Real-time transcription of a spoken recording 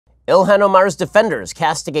Ilhan Omar's defenders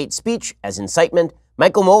castigate speech as incitement.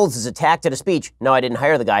 Michael Knowles is attacked at a speech. No, I didn't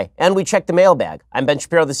hire the guy. And we check the mailbag. I'm Ben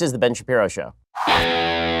Shapiro. This is The Ben Shapiro Show.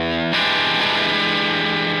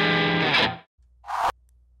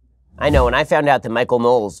 I know, when I found out that Michael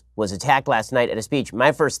Knowles was attacked last night at a speech,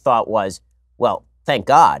 my first thought was, well, thank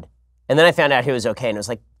God. And then I found out he was okay, and it was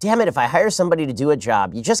like, damn it, if I hire somebody to do a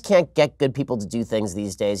job, you just can't get good people to do things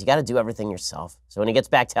these days. You got to do everything yourself. So when he gets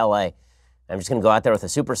back to L.A., I'm just going to go out there with a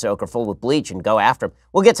super soaker full with bleach and go after him.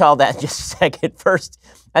 We'll get to all that in just a second. First,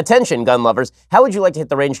 attention, gun lovers. How would you like to hit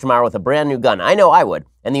the range tomorrow with a brand new gun? I know I would.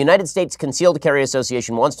 And the United States Concealed Carry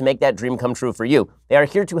Association wants to make that dream come true for you. They are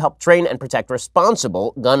here to help train and protect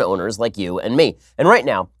responsible gun owners like you and me. And right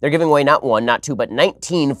now, they're giving away not one, not two, but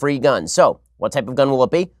 19 free guns. So, what type of gun will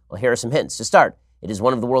it be? Well, here are some hints. To start, it is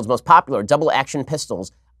one of the world's most popular double-action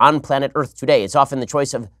pistols on planet Earth today. It's often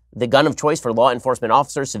the gun of choice for law enforcement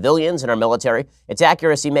officers, civilians, and our military. Its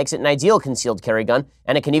accuracy makes it an ideal concealed carry gun,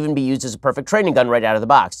 and it can even be used as a perfect training gun right out of the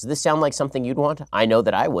box. Does this sound like something you'd want? I know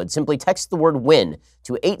that I would. Simply text the word WIN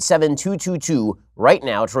to 87222 right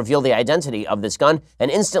now to reveal the identity of this gun and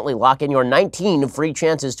instantly lock in your 19 free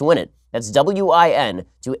chances to win it. That's WIN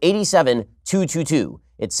to 87222.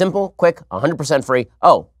 It's simple, quick, 100% free.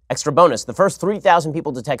 Oh, extra bonus, the first 3,000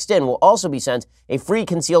 people to text in will also be sent a free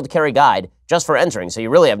concealed carry guide just for entering, so you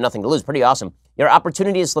really have nothing to lose. Pretty awesome. Your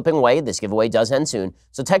opportunity is slipping away. This giveaway does end soon,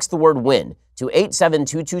 so text the word WIN to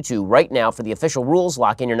 87222 right now for the official rules,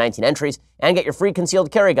 lock in your 19 entries, and get your free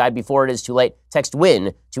concealed carry guide before it is too late. Text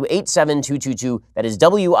WIN to 87222. That is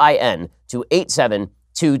WIN to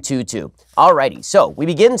 87222. Alrighty, so we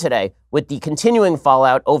begin today with the continuing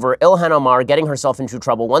fallout over Ilhan Omar getting herself into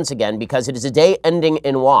trouble once again because it is a day ending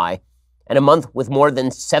in Y and a month with more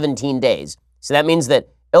than 17 days. So that means that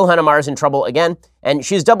Ilhan Omar is in trouble again, and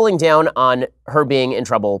she's doubling down on her being in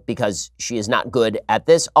trouble because she is not good at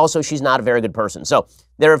this. Also, she's not a very good person. So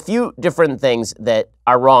there are a few different things that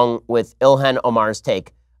are wrong with Ilhan Omar's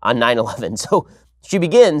take on 9/11. So she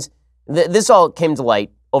begins, this all came to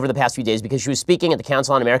light over the past few days because she was speaking at the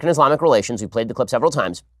Council on American Islamic Relations. We played the clip several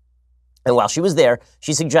times. And while she was there,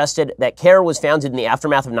 she suggested that CARE was founded in the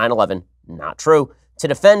aftermath of 9/11, not true, to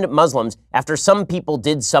defend Muslims after some people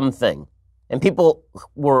did something. And people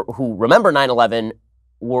who remember 9/11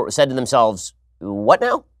 said to themselves, what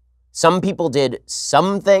now? Some people did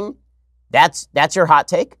something? That's your hot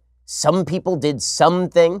take? Some people did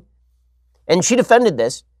something? And she defended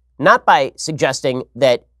this, not by suggesting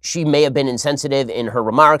that she may have been insensitive in her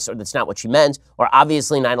remarks, or that's not what she meant, or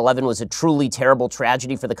obviously 9/11 was a truly terrible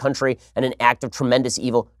tragedy for the country and an act of tremendous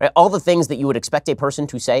evil, right? All the things that you would expect a person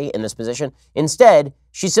to say in this position. Instead,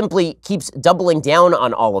 she simply keeps doubling down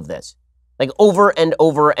on all of this, like over and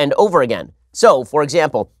over and over again. So, for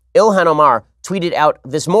example, Ilhan Omar tweeted out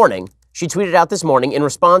this morning in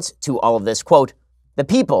response to all of this, quote, "The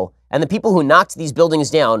people and the people who knocked these buildings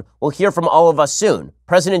down will hear from all of us soon.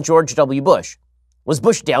 President George W. Bush. Was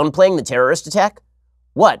Bush downplaying the terrorist attack?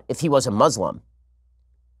 What if he was a Muslim?"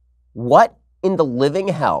 What in the living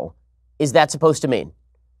hell is that supposed to mean?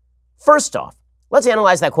 First off, let's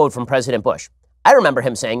analyze that quote from President Bush. I remember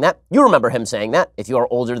him saying that. You remember him saying that, if you are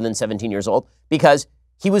older than 17 years old, because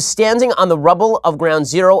he was standing on the rubble of Ground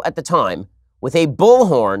Zero at the time with a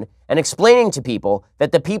bullhorn and explaining to people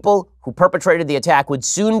that the people who perpetrated the attack would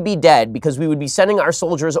soon be dead because we would be sending our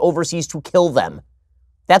soldiers overseas to kill them.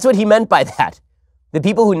 That's what he meant by that. The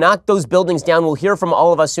people who knocked those buildings down will hear from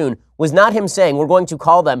all of us soon was not him saying we're going to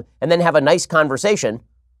call them and then have a nice conversation.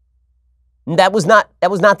 That was not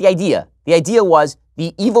the idea. The idea was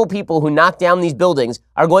the evil people who knocked down these buildings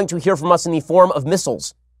are going to hear from us in the form of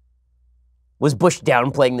missiles. Was Bush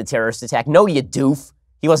downplaying the terrorist attack? No, you doof.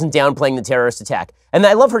 He wasn't downplaying the terrorist attack. And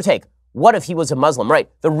I love her take. What if he was a Muslim? Right.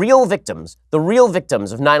 The real victims of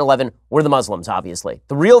 9/11 were the Muslims, obviously.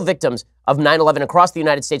 The real victims of 9/11 across the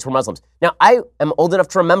United States were Muslims. Now, I am old enough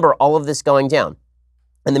to remember all of this going down.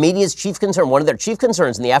 And the media's chief concern, one of their chief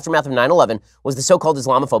concerns in the aftermath of 9/11 was the so-called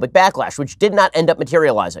Islamophobic backlash, which did not end up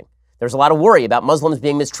materializing. There's a lot of worry about Muslims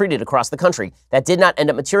being mistreated across the country. That did not end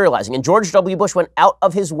up materializing. And George W. Bush went out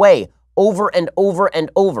of his way over and over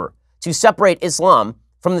and over to separate Islam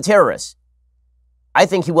from the terrorists. I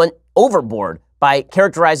think he went overboard by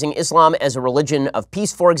characterizing Islam as a religion of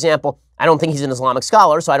peace, for example. I don't think he's an Islamic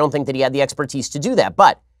scholar, so I don't think that he had the expertise to do that.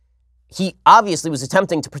 But he obviously was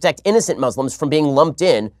attempting to protect innocent Muslims from being lumped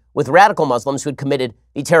in with radical Muslims who had committed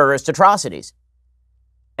the terrorist atrocities.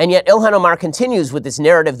 And yet Ilhan Omar continues with this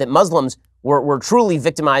narrative that Muslims were truly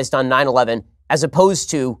victimized on 9/11 as opposed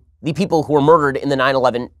to the people who were murdered in the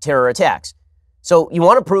 9/11 terror attacks. So you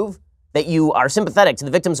want to prove that you are sympathetic to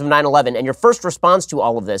the victims of 9/11, and your first response to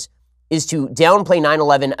all of this is to downplay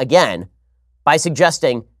 9/11 again by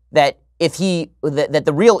suggesting that that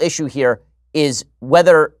the real issue here is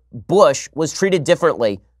whether Bush was treated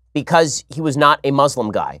differently because he was not a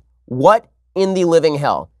Muslim guy. What in the living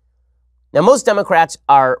hell? Now, most Democrats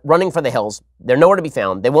are running for the hills. They're nowhere to be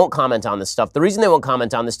found. They won't comment on this stuff. The reason they won't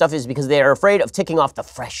comment on this stuff is because they are afraid of ticking off the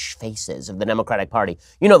fresh faces of the Democratic Party.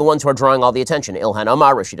 You know, the ones who are drawing all the attention. Ilhan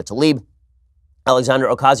Omar, Rashida Tlaib, Alexander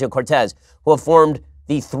Ocasio-Cortez, who have formed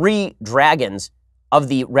the three dragons of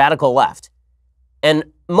the radical left. And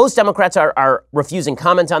most Democrats are refusing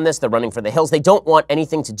comment on this. They're running for the hills. They don't want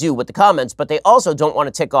anything to do with the comments, but they also don't want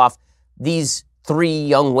to tick off these three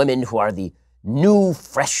young women who are the new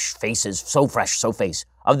fresh faces, so fresh, so face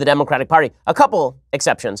of the Democratic Party. A couple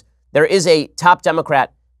exceptions. There is a top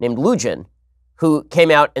Democrat named Lujan who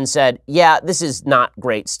came out and said, yeah, this is not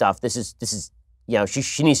great stuff. This is, you know,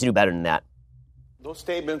 she needs to do better than that. Those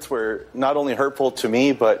statements were not only hurtful to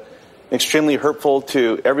me, but extremely hurtful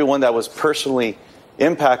to everyone that was personally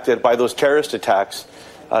impacted by those terrorist attacks.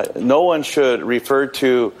 No one should refer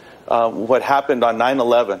to what happened on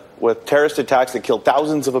 9/11 with terrorist attacks that killed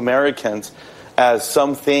thousands of Americans as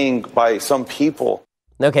something by some people.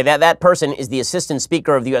 Okay, that person is the Assistant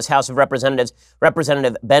Speaker of the U.S. House of Representatives,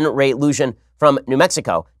 Representative Ben Ray Lujan from New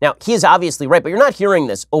Mexico. Now, he is obviously right, but you're not hearing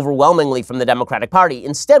this overwhelmingly from the Democratic Party.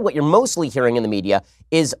 Instead, what you're mostly hearing in the media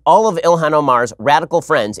is all of Ilhan Omar's radical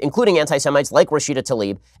friends, including anti-Semites like Rashida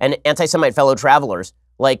Tlaib and anti-Semite fellow travelers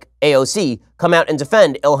like AOC, come out and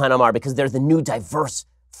defend Ilhan Omar because they're the new diverse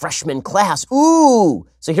freshman class. Ooh!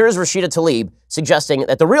 So here's Rashida Tlaib suggesting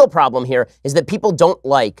that the real problem here is that people don't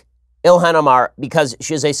like Ilhan Omar because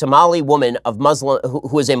she is a Somali woman of Muslim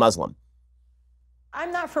who is a Muslim.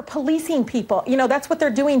 I'm not for policing people. You know, that's what they're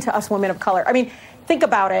doing to us women of color. I mean, think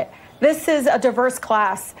about it. This is a diverse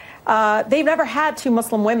class. They've never had two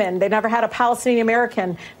Muslim women. They've never had a Palestinian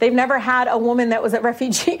American. They've never had a woman that was a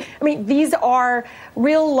refugee. I mean, these are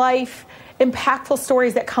real life, impactful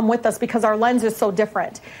stories that come with us because our lens is so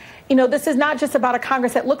different. You know, this is not just about a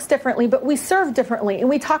Congress that looks differently, but we serve differently and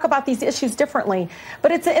we talk about these issues differently.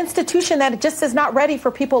 But it's an institution that just is not ready for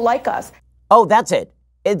people like us. Oh, that's it.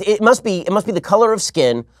 It must be the color of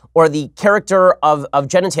skin or the character of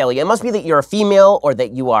genitalia. It must be that you're a female or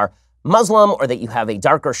that you are Muslim or that you have a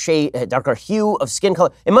darker shade, a darker hue of skin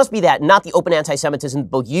color. It must be that, not the open anti-Semitism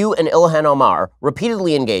both you and Ilhan Omar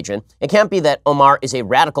repeatedly engage in. It can't be that Omar is a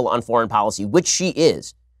radical on foreign policy, which she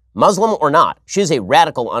is. Muslim or not, she is a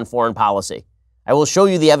radical on foreign policy. I will show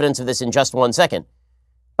you the evidence of this in just 1 second.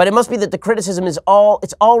 But it must be that the criticism is all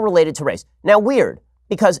related to race. Now, weird,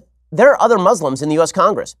 because there are other Muslims in the U.S.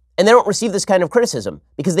 Congress, and they don't receive this kind of criticism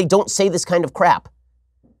because they don't say this kind of crap.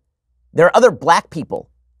 There are other black people.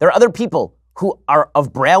 There are other people who are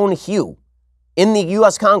of brown hue in the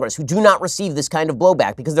U.S. Congress who do not receive this kind of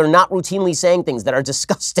blowback because they're not routinely saying things that are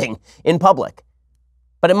disgusting in public.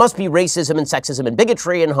 But it must be racism and sexism and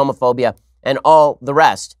bigotry and homophobia and all the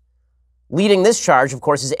rest. Leading this charge, of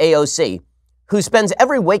course, is AOC, who spends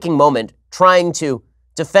every waking moment trying to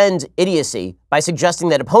defend idiocy by suggesting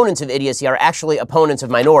that opponents of idiocy are actually opponents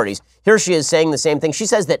of minorities. Here she is saying the same thing. She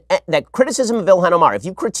says that criticism of Ilhan Omar, if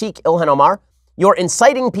you critique Ilhan Omar, you're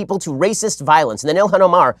inciting people to racist violence. And then Ilhan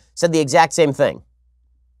Omar said the exact same thing.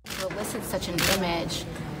 To elicit such an image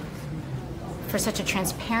for such a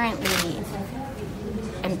transparently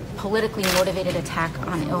and politically motivated attack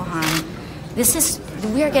on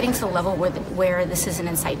Ilhan, we are getting to the level where this is an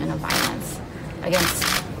incitement of violence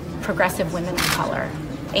against progressive women of color.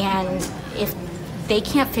 And if they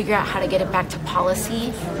can't figure out how to get it back to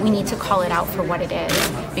policy, we need to call it out for what it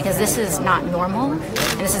is, because this is not normal,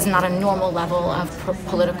 and this is not a normal level of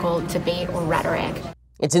political debate or rhetoric.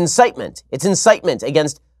 It's incitement. It's incitement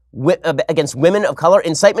against women of color.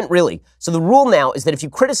 Incitement, really. So the rule now is that if you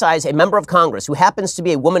criticize a member of Congress who happens to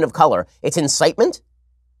be a woman of color, it's incitement?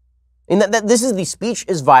 And this is the speech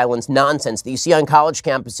is violence nonsense that you see on college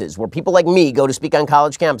campuses, where people like me go to speak on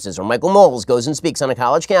college campuses, or Michael Knowles goes and speaks on a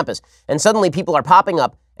college campus, and suddenly people are popping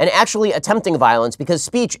up and actually attempting violence because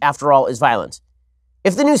speech, after all, is violence.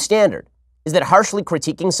 If the new standard is that harshly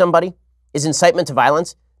critiquing somebody is incitement to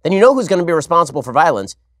violence, then you know who's going to be responsible for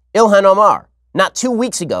violence? Ilhan Omar. Not 2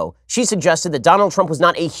 weeks ago, she suggested that Donald Trump was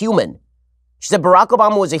not a human. She said Barack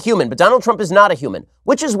Obama was a human, but Donald Trump is not a human.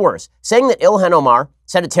 Which is worse, saying that Ilhan Omar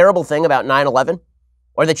said a terrible thing about 9/11,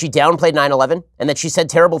 or that she downplayed 9/11, and that she said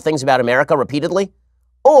terrible things about America repeatedly?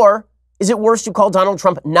 Or is it worse to call Donald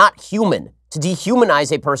Trump not human, to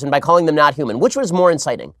dehumanize a person by calling them not human? Which was more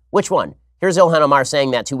inciting? Which one? Here's Ilhan Omar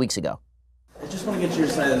saying that 2 weeks ago. I just want to get your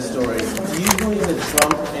side of the story. Do you believe that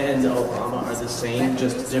Trump and Obama are the same,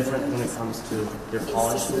 just different when it comes to their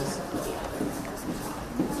policies?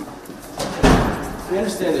 We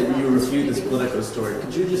understand that you refute this Politico story.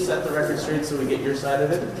 Could you just set the record straight so we get your side of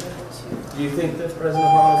it? Do you think that President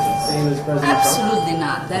Obama is the same as President Trump? Absolutely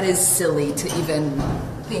not. That is silly to even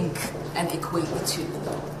think and equate the two.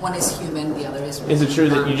 One is human, the other is... Is it true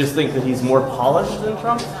that you just think that he's more polished than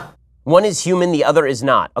Trump? One is human, the other is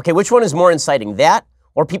not. Okay, which one is more inciting, that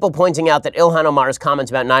or people pointing out that Ilhan Omar's comments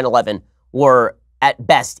about 9/11 were, at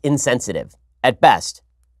best, insensitive? At best.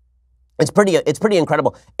 It's pretty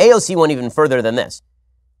incredible. AOC went even further than this.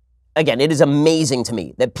 Again, it is amazing to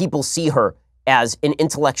me that people see her as an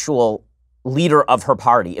intellectual leader of her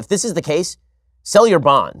party. If this is the case, sell your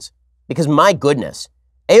bonds. Because my goodness,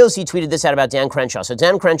 AOC tweeted this out about Dan Crenshaw. So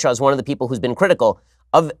Dan Crenshaw is one of the people who's been critical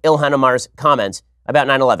of Ilhan Omar's comments about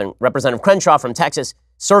 9/11. Representative Crenshaw from Texas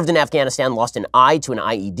served in Afghanistan, lost an eye to an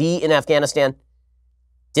IED in Afghanistan,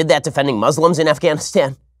 did that defending Muslims in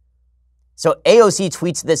Afghanistan. So AOC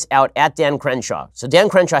tweets this out at Dan Crenshaw. So Dan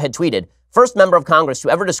Crenshaw had tweeted, first member of Congress to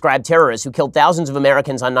ever describe terrorists who killed thousands of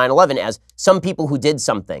Americans on 9/11 as some people who did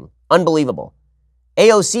something. Unbelievable.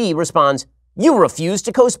 AOC responds, you refuse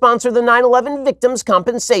to co-sponsor the 9/11 Victims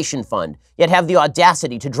Compensation Fund, yet have the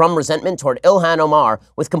audacity to drum resentment toward Ilhan Omar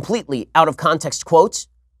with completely out-of-context quotes?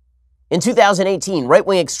 In 2018,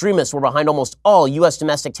 right-wing extremists were behind almost all U.S.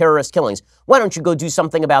 domestic terrorist killings. Why don't you go do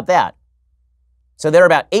something about that? So there are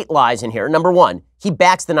about 8 lies in here. Number 1, he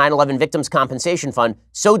backs the 9/11 Victims Compensation Fund.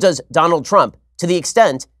 So does Donald Trump, to the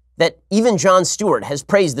extent that even Jon Stewart has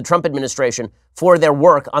praised the Trump administration for their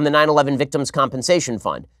work on the 9/11 Victims Compensation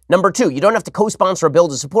Fund. Number 2, you don't have to co-sponsor a bill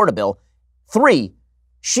to support a bill. 3,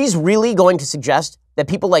 she's really going to suggest that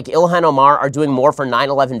people like Ilhan Omar are doing more for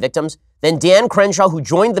 9/11 victims than Dan Crenshaw, who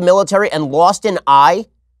joined the military and lost an eye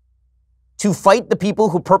to fight the people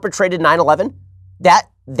who perpetrated 9/11?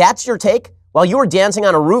 That's your take? While you were dancing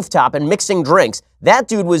on a rooftop and mixing drinks, that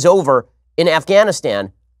dude was over in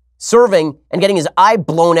Afghanistan serving and getting his eye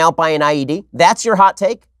blown out by an IED. That's your hot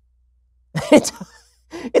take? It's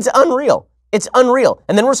unreal. It's unreal.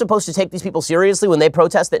 And then we're supposed to take these people seriously when they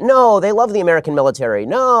protest that, no, they love the American military.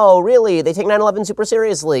 No, really, they take 9/11 super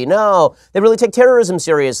seriously. No, they really take terrorism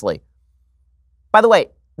seriously. By the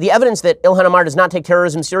way, the evidence that Ilhan Omar does not take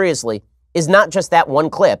terrorism seriously is not just that one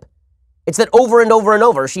clip. It's that over and over and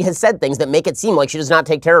over, she has said things that make it seem like she does not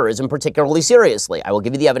take terrorism particularly seriously. I will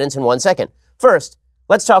give you the evidence in 1 second. First,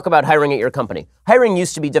 let's talk about hiring at your company. Hiring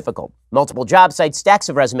used to be difficult. Multiple job sites, stacks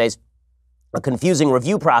of resumes, a confusing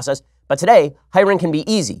review process. But today, hiring can be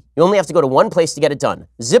easy. You only have to go to one place to get it done.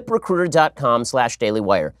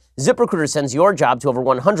 ZipRecruiter.com/dailywire. ZipRecruiter sends your job to over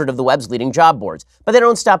 100 of the web's leading job boards. But they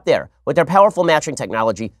don't stop there. With their powerful matching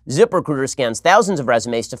technology, ZipRecruiter scans thousands of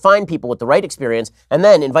resumes to find people with the right experience and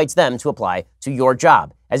then invites them to apply to your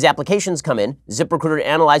job. As applications come in, ZipRecruiter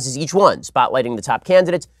analyzes each one, spotlighting the top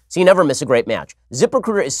candidates so you never miss a great match.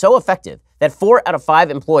 ZipRecruiter is so effective that 4 out of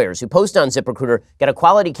 5 employers who post on ZipRecruiter get a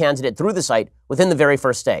quality candidate through the site within the very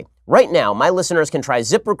first day. Right now, my listeners can try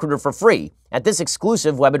ZipRecruiter for free at this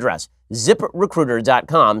exclusive web address,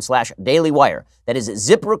 ZipRecruiter.com/dailywire. That is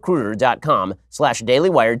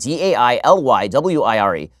ZipRecruiter.com/dailywire,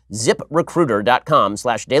 DAILYWIRE.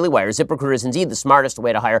 ZipRecruiter.com/dailywire. ZipRecruiter is indeed the smartest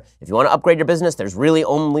way to hire. If you want to upgrade your business, there's really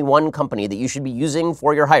only one company that you should be using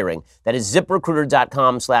for your hiring. That is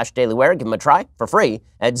ZipRecruiter.com/dailywire. Give them a try for free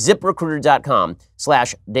at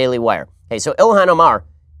ZipRecruiter.com/dailywire. Okay, so Ilhan Omar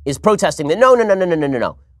is protesting that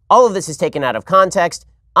no. All of this is taken out of context.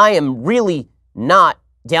 I am really not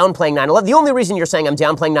downplaying 9/11. The only reason you're saying I'm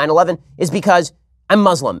downplaying 9/11 is because I'm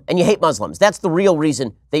Muslim and you hate Muslims. That's the real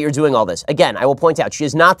reason that you're doing all this. Again, I will point out, she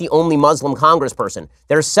is not the only Muslim congressperson.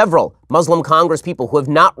 There are several Muslim congress people who have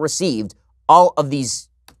not received all of these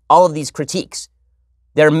critiques.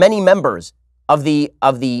 There are many members of the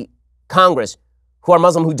Congress who are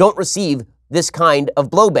Muslim who don't receive this kind of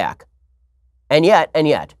blowback. And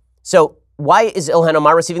yet. So why is Ilhan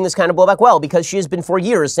Omar receiving this kind of blowback? Well, because she has been for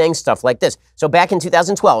years saying stuff like this. So back in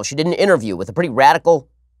 2012, she did an interview with a pretty radical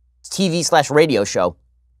TV/radio show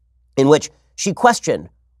in which she questioned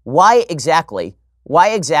why exactly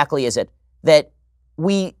is it that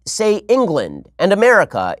we say England and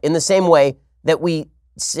America in the same way that we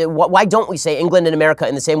say, why don't we say England and America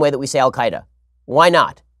in the same way that we say Al-Qaeda? Why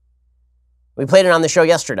not? We played it on the show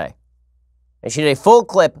yesterday. And she did a full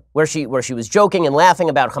clip where she was joking and laughing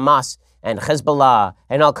about Hamas and Hezbollah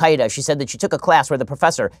and Al-Qaeda. She said that she took a class where the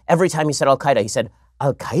professor, every time he said Al-Qaeda, he said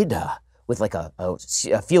Al-Qaeda with like a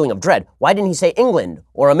feeling of dread. Why didn't he say England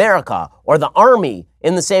or America or the army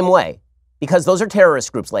in the same way? Because those are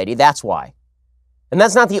terrorist groups, lady. That's why. And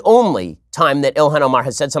that's not the only time that Ilhan Omar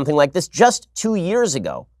has said something like this. Just 2 years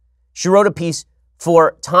ago, she wrote a piece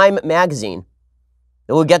for Time magazine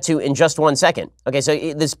that we'll get to in just 1 second. Okay, so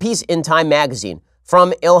this piece in Time magazine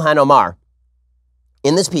from Ilhan Omar.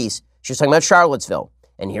 In this piece, she was talking about Charlottesville,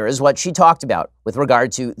 and here is what she talked about with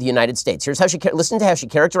regard to the United States. Here's how listen to how she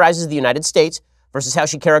characterizes the United States versus how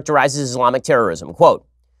she characterizes Islamic terrorism. Quote,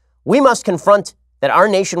 "We must confront that our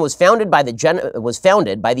nation was founded by the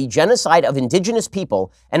genocide of indigenous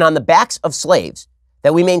people and on the backs of slaves,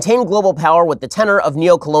 that we maintain global power with the tenor of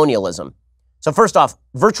neocolonialism." So first off,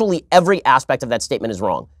 virtually every aspect of that statement is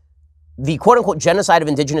wrong. The quote-unquote genocide of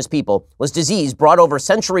indigenous people was disease brought over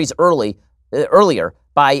centuries earlier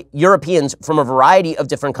by Europeans from a variety of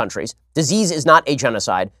different countries. Disease is not a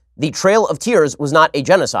genocide. The Trail of Tears was not a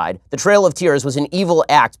genocide. The Trail of Tears was an evil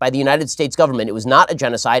act by the United States government. It was not a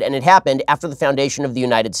genocide, and it happened after the foundation of the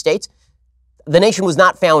United States. The nation was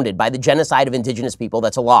not founded by the genocide of indigenous people.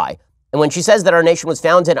 That's a lie. And when she says that our nation was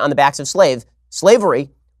founded on the backs of slaves,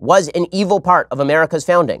 slavery was an evil part of America's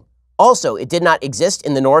founding. Also, it did not exist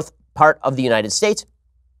in the north part of the United States.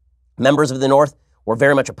 Members of the North were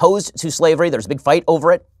very much opposed to slavery. There's a big fight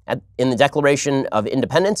over it in the Declaration of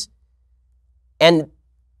Independence. And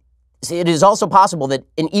it is also possible that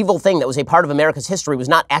an evil thing that was a part of America's history was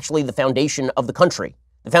not actually the foundation of the country.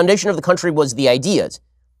 The foundation of the country was the ideas.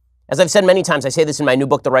 As I've said many times, I say this in my new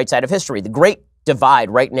book, The Right Side of History. The great divide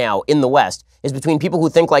right now in the West is between people who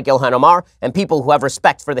think like Ilhan Omar and people who have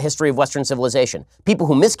respect for the history of Western civilization. People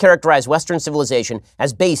who mischaracterize Western civilization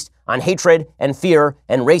as based on hatred and fear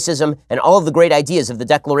and racism, and all of the great ideas of the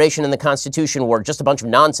Declaration and the Constitution were just a bunch of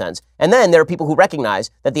nonsense. And then there are people who recognize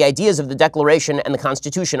that the ideas of the Declaration and the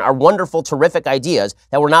Constitution are wonderful, terrific ideas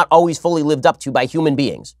that were not always fully lived up to by human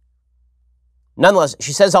beings. Nonetheless,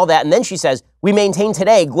 she says all that, and then she says, we maintain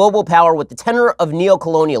today global power with the tenor of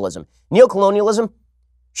neocolonialism. Neocolonialism,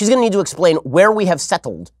 she's going to need to explain where we have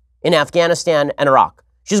settled in Afghanistan and Iraq.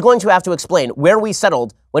 She's going to have to explain where we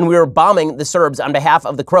settled when we were bombing the Serbs on behalf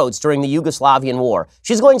of the Croats during the Yugoslavian war.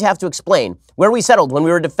 She's going to have to explain where we settled when we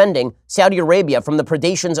were defending Saudi Arabia from the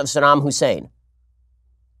predations of Saddam Hussein.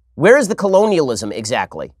 Where is the colonialism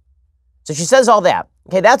exactly? So she says all that.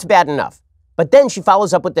 Okay, that's bad enough. But then she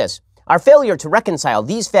follows up with this. Our failure to reconcile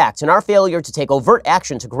these facts and our failure to take overt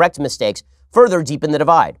action to correct mistakes further deepen the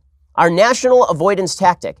divide. Our national avoidance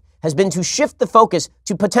tactic has been to shift the focus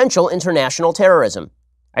to potential international terrorism.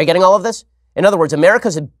 Are you getting all of this? In other words, America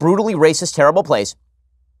is a brutally racist, terrible place.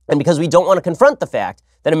 And because we don't want to confront the fact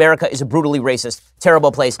that America is a brutally racist,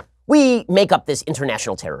 terrible place, we make up this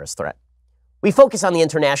international terrorist threat. We focus on the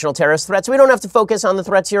international terrorist threats. We don't have to focus on the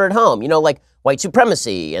threats here at home, like white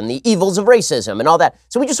supremacy and the evils of racism and all that.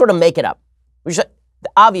 So we just sort of make it up.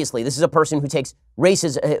 Obviously, this is a person who takes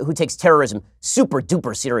terrorism super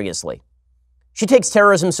duper seriously. She takes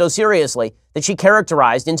terrorism so seriously that she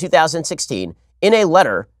characterized in 2016 in a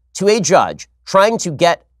letter to a judge trying to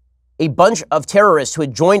get a bunch of terrorists who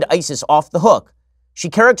had joined ISIS off the hook.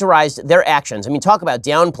 She characterized their actions. Talk about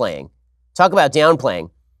downplaying.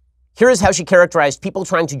 Here is how she characterized people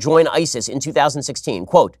trying to join ISIS in 2016.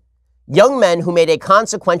 Quote, young men who made a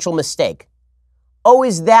consequential mistake. Oh,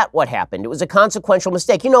 is that what happened? It was a consequential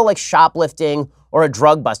mistake. Like shoplifting or a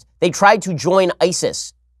drug bust. They tried to join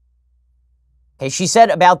ISIS. Okay, she said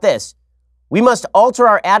about this, we must alter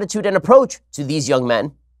our attitude and approach to these young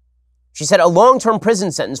men. She said a long-term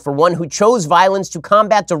prison sentence for one who chose violence to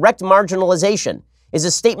combat direct marginalization is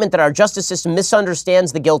a statement that our justice system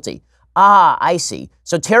misunderstands the guilty. Ah, I see.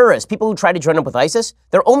 So terrorists, people who try to join up with ISIS,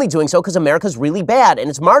 they're only doing so because America's really bad and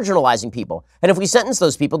it's marginalizing people. And if we sentence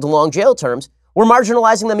those people to long jail terms, we're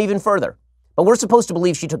marginalizing them even further. But we're supposed to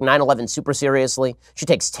believe she took 9/11 super seriously. She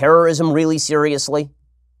takes terrorism really seriously.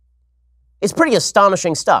 It's pretty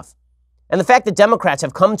astonishing stuff. And the fact that Democrats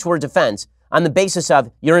have come to her defense on the basis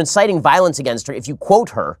of you're inciting violence against her if you quote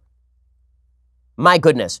her, my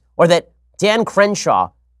goodness, or that Dan Crenshaw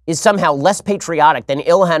is somehow less patriotic than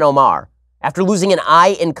Ilhan Omar after losing an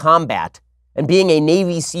eye in combat and being a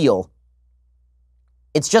Navy SEAL.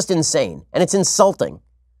 It's just insane, and it's insulting.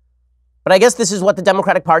 But I guess this is what the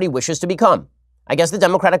Democratic Party wishes to become. I guess the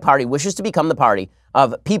Democratic Party wishes to become the party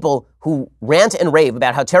of people who rant and rave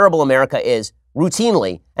about how terrible America is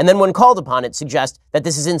routinely, and then when called upon it, suggest that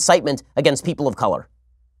this is incitement against people of color.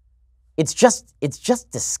 It's just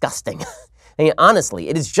disgusting. Honestly,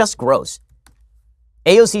 it is just gross.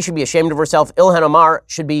 AOC should be ashamed of herself. Ilhan Omar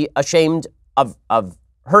should be ashamed of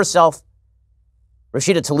herself.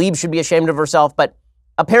 Rashida Tlaib should be ashamed of herself. But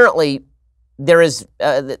apparently, there is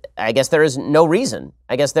no reason.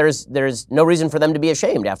 I guess there is no reason for them to be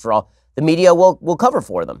ashamed. After all, the media will cover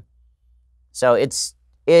for them. So it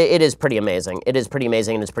is pretty amazing. It is pretty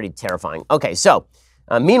amazing and it's pretty terrifying. Okay, so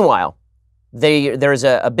meanwhile, there is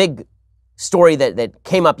a big story that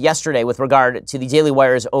came up yesterday with regard to the Daily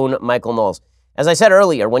Wire's own Michael Knowles. As I said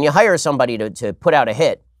earlier, when you hire somebody to put out a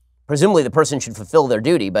hit, presumably the person should fulfill their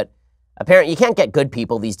duty, but apparently you can't get good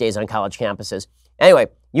people these days on college campuses. Anyway,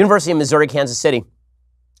 University of Missouri, Kansas City.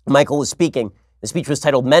 Michael was speaking. The speech was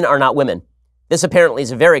titled, "Men Are Not Women." This apparently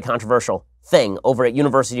is a very controversial thing over at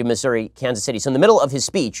University of Missouri, Kansas City. So in the middle of his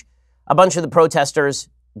speech, a bunch of the protesters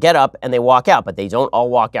get up and they walk out, but they don't all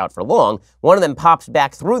walk out for long. One of them pops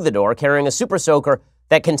back through the door carrying a super soaker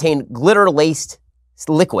that contained glitter-laced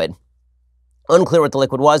liquid. Unclear what the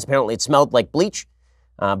liquid was. Apparently it smelled like bleach.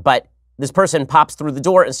 But this person pops through the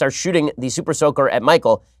door and starts shooting the super soaker at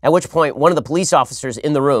Michael, at which point one of the police officers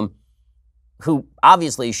in the room, who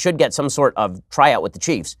obviously should get some sort of tryout with the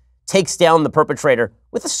Chiefs, takes down the perpetrator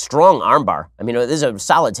with a strong armbar. I mean, this is a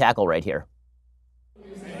solid tackle right here.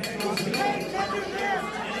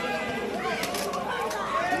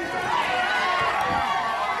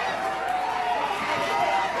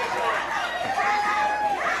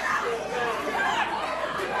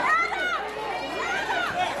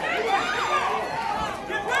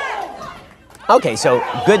 Okay, so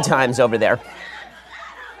good times over there.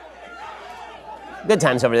 Good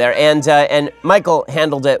times over there, and Michael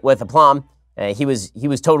handled it with aplomb. He was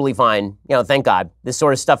totally fine. You know, thank God. This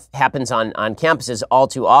sort of stuff happens on campuses all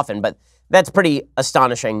too often, but that's pretty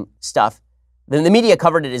astonishing stuff. Then the media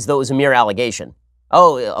covered it as though it was a mere allegation.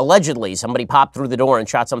 Oh, allegedly somebody popped through the door and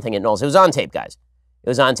shot something at Knowles. It was on tape, guys. It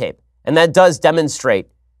was on tape, and that does demonstrate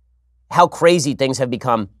how crazy things have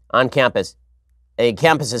become on campus.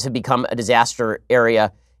 Campuses have become a disaster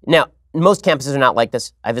area. Now, most campuses are not like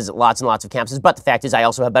this. I visit lots and lots of campuses, but the fact is I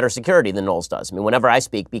also have better security than Knowles does. I mean, whenever I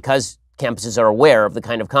speak, because campuses are aware of the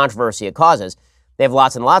kind of controversy it causes, they have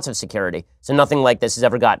lots and lots of security. So nothing like this has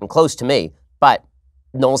ever gotten close to me. But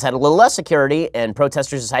Knowles had a little less security, and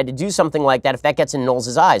protesters decided to do something like that. If that gets in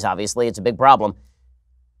Knowles' eyes, obviously, it's a big problem.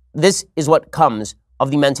 This is what comes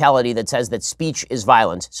of the mentality that says that speech is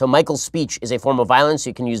violence. So Michael's speech is a form of violence.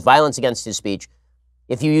 You can use violence against his speech.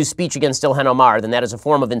 If you use speech against Ilhan Omar, then that is a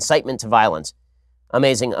form of incitement to violence.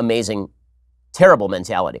 Amazing, amazing, terrible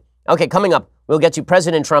mentality. Okay, coming up, we'll get to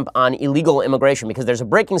President Trump on illegal immigration because there's a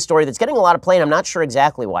breaking story that's getting a lot of play, and I'm not sure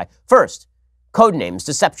exactly why. First, code names,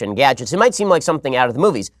 deception, gadgets. It might seem like something out of the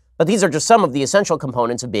movies, but these are just some of the essential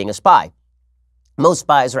components of being a spy. Most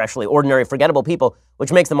spies are actually ordinary, forgettable people,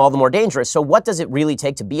 which makes them all the more dangerous. So what does it really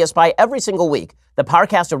take to be a spy? Every single week, the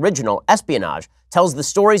Parcast original, Espionage, tells the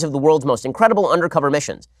stories of the world's most incredible undercover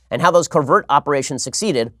missions and how those covert operations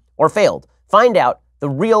succeeded or failed. Find out the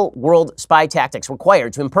real-world spy tactics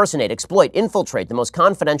required to impersonate, exploit, infiltrate the most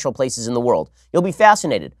confidential places in the world. You'll be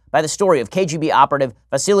fascinated by the story of KGB operative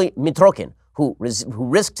Vasily Mitrokhin, who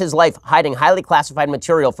risked his life hiding highly classified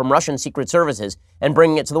material from Russian secret services and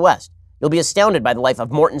bringing it to the West. You'll be astounded by the life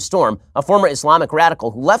of Morton Storm, a former Islamic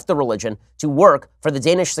radical who left the religion to work for the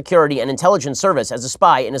Danish Security and Intelligence Service as a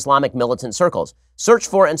spy in Islamic militant circles. Search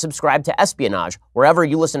for and subscribe to Espionage wherever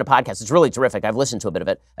you listen to podcasts. It's really terrific. I've listened to a bit of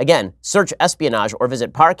it. Again, search Espionage or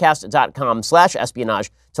visit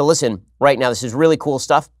parcast.com/espionage to listen right now. This is really cool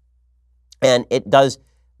stuff, and it does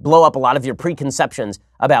blow up a lot of your preconceptions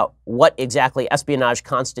about what exactly espionage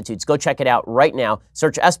constitutes. Go check it out right now.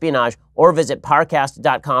 Search Espionage or visit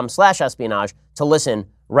parcast.com/espionage to listen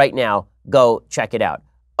right now. Go check it out.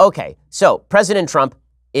 Okay, so President Trump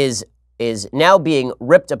is now being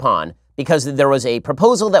ripped upon because there was a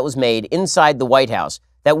proposal that was made inside the White House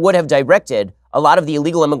that would have directed a lot of the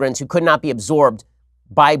illegal immigrants who could not be absorbed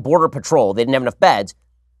by Border Patrol. They didn't have enough beds.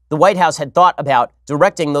 The White House had thought about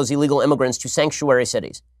directing those illegal immigrants to sanctuary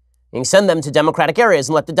cities. You can send them to Democratic areas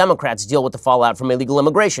and let the Democrats deal with the fallout from illegal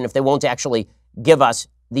immigration if they won't actually give us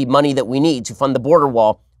the money that we need to fund the border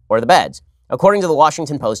wall or the beds. According to the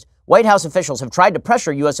Washington Post, White House officials have tried to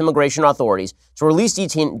pressure U.S. immigration authorities to release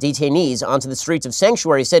detainees onto the streets of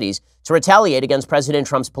sanctuary cities to retaliate against President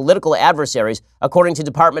Trump's political adversaries, according to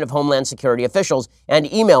Department of Homeland Security officials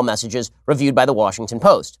and email messages reviewed by the Washington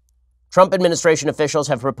Post. Trump administration officials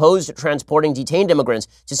have proposed transporting detained immigrants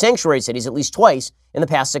to sanctuary cities at least twice in the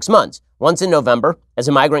past 6 months. Once in November, as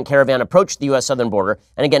a migrant caravan approached the U.S. southern border,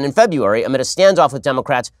 and again in February amid a standoff with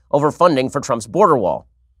Democrats over funding for Trump's border wall.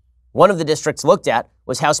 One of the districts looked at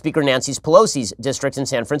was House Speaker Nancy Pelosi's district in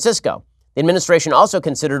San Francisco. The administration also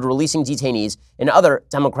considered releasing detainees in other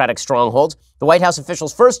Democratic strongholds. The White House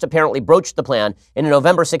officials first apparently broached the plan in a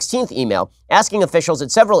November 16th email, asking officials at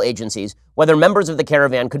several agencies whether members of the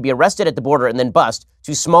caravan could be arrested at the border and then bused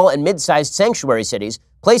to small and mid-sized sanctuary cities,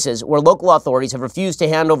 places where local authorities have refused to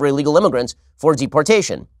hand over illegal immigrants for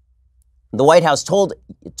deportation. The White House told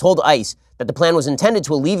ICE that the plan was intended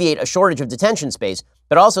to alleviate a shortage of detention space,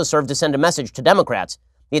 but also served to send a message to Democrats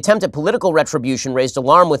The attempt at political retribution raised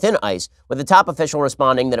alarm within ICE, with the top official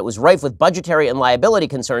responding that it was rife with budgetary and liability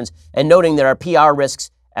concerns and noting there are PR risks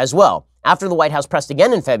as well. After the White House pressed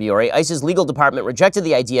again in February, ICE's legal department rejected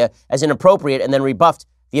the idea as inappropriate and then rebuffed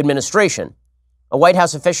the administration. A White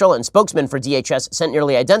House official and spokesman for DHS sent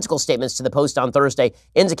nearly identical statements to the Post on Thursday,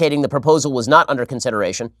 indicating the proposal was not under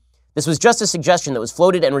consideration. This was just a suggestion that was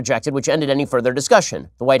floated and rejected, which ended any further discussion,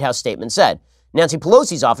 the White House statement said. Nancy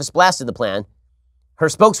Pelosi's office blasted the plan. Her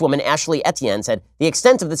spokeswoman, Ashley Etienne, said, "The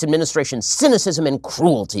extent of this administration's cynicism and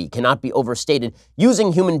cruelty cannot be overstated,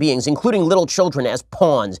 using human beings, including little children, as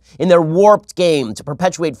pawns in their warped game to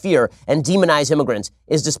perpetuate fear and demonize immigrants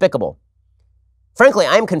is despicable." Frankly,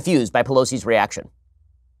 I am confused by Pelosi's reaction.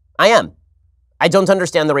 I am. I don't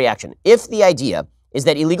understand the reaction. If the idea is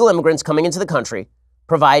that illegal immigrants coming into the country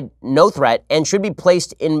provide no threat and should be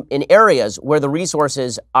placed in areas where the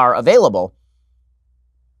resources are available,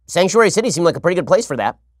 sanctuary cities seem like a pretty good place for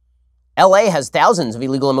that. LA has thousands of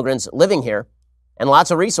illegal immigrants living here and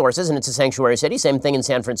lots of resources, and it's a sanctuary city. Same thing in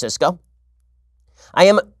San Francisco. I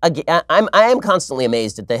am constantly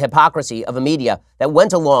amazed at the hypocrisy of a media that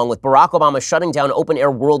went along with Barack Obama shutting down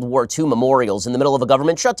open-air World War II memorials in the middle of a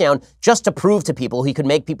government shutdown just to prove to people he could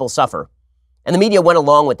make people suffer. And the media went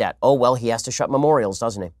along with that. Oh, well, he has to shut memorials,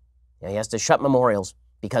 doesn't he? Yeah, he has to shut memorials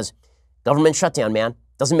because government shutdown, man.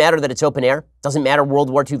 Doesn't matter that it's open air. Doesn't matter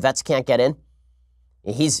World War II vets can't get in.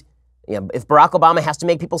 If Barack Obama has to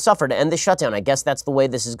make people suffer to end the shutdown, I guess that's the way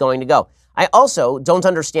this is going to go. I also don't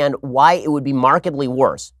understand why it would be markedly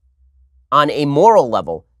worse on a moral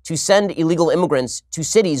level to send illegal immigrants to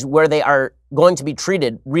cities where they are going to be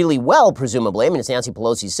treated really well, presumably. I mean, it's Nancy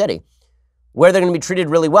Pelosi's city, where they're going to be treated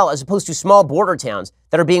really well, as opposed to small border towns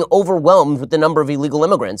that are being overwhelmed with the number of illegal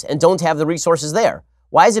immigrants and don't have the resources there.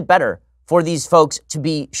 Why is it better for these folks to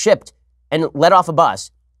be shipped and let off a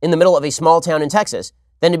bus in the middle of a small town in Texas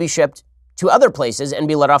than to be shipped to other places and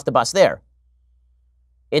be let off the bus there?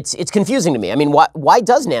 It's confusing to me. I mean, why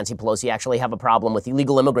does Nancy Pelosi actually have a problem with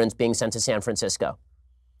illegal immigrants being sent to San Francisco?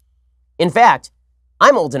 In fact,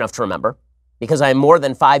 I'm old enough to remember, because I am more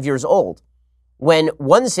than 5 years old, when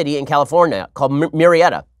one city in California called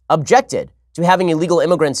Murrieta objected to having illegal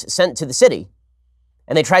immigrants sent to the city,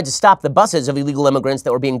 and they tried to stop the buses of illegal immigrants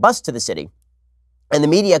that were being bused to the city. And the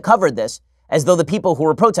media covered this as though the people who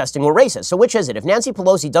were protesting were racist. So which is it? If Nancy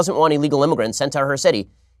Pelosi doesn't want illegal immigrants sent to her city,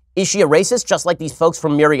 is she a racist just like these folks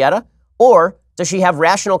from Murrieta? Or does she have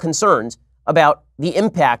rational concerns about the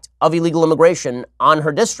impact of illegal immigration on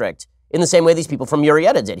her district in the same way these people from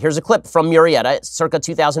Murrieta did? Here's a clip from Murrieta, circa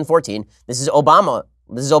 2014. This is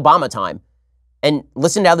Obama time. And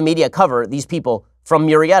listen to how the media cover these people from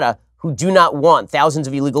Murrieta who do not want thousands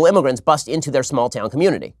of illegal immigrants bust into their small town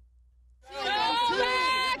community.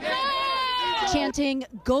 Chanting,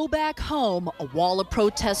 "Go back home," a wall of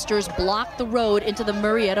protesters blocked the road into the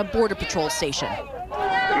Murrieta Border Patrol station.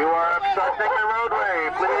 You are obstructing the roadway.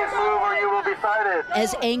 Please move or you will be cited.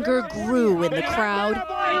 As anger grew in the crowd,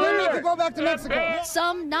 They need to go back to Mexico.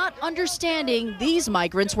 some not understanding these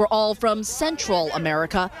migrants were all from Central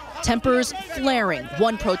America, tempers flaring,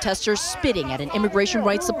 one protester spitting at an immigration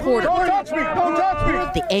rights supporter. Don't touch me! Don't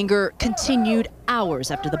touch me! The anger continued hours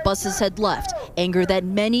after the buses had left, anger that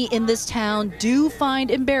many in this town do find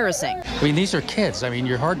embarrassing. I mean, these are kids. I mean,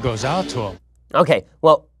 your heart goes out to them. Okay,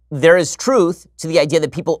 well, there is truth to the idea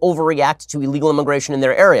that people overreact to illegal immigration in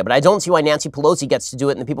their area, but I don't see why Nancy Pelosi gets to do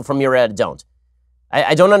it and the people from Murrieta don't.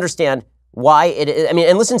 I don't understand why it is. I mean,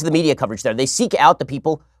 and listen to the media coverage there. They seek out the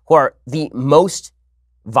people who are the most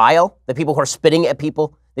vile, the people who are spitting at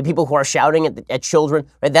people, the people who are shouting at children,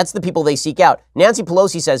 right? That's the people they seek out. Nancy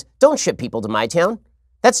Pelosi says, don't ship people to my town.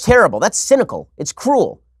 That's terrible. That's cynical. It's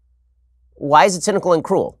cruel. Why is it cynical and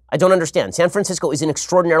cruel? I don't understand. San Francisco is an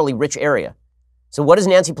extraordinarily rich area. So what is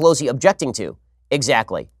Nancy Pelosi objecting to?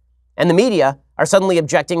 Exactly. And the media are suddenly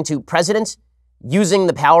objecting to presidents using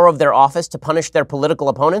the power of their office to punish their political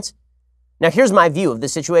opponents. Now, here's my view of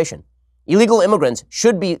this situation. Illegal immigrants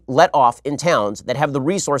should be let off in towns that have the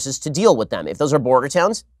resources to deal with them. If those are border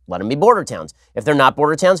towns, let them be border towns. If they're not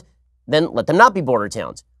border towns, then let them not be border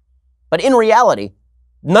towns. But in reality,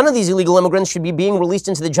 none of these illegal immigrants should be being released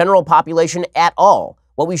into the general population at all.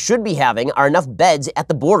 What we should be having are enough beds at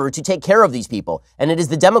the border to take care of these people. And it is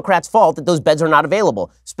the Democrats' fault that those beds are not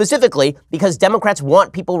available, specifically because Democrats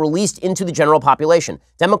want people released into the general population.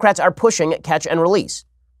 Democrats are pushing catch and release.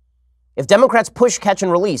 If Democrats push catch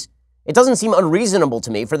and release, it doesn't seem unreasonable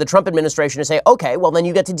to me for the Trump administration to say, okay, well, then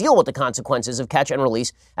you get to deal with the consequences of catch and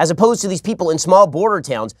release, as opposed to these people in small border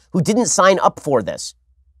towns who didn't sign up for this.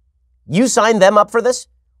 You signed them up for this?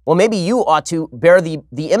 Well, maybe you ought to bear the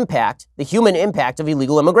impact, the human impact of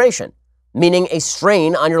illegal immigration. meaning a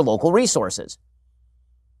strain on your local resources.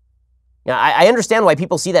 Now, I understand why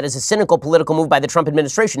people see that as a cynical political move by the Trump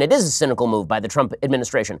administration. It is a cynical move by the Trump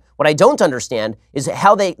administration. What I don't understand is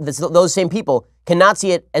how those same people cannot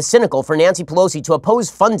see it as cynical for Nancy Pelosi to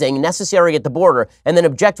oppose funding necessary at the border and then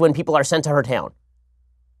object when people are sent to her town.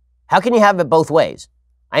 How can you have it both ways?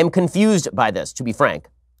 I am confused by this, to be frank.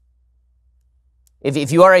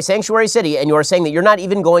 If you are a sanctuary city and you are saying that you're not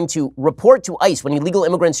even going to report to ICE when illegal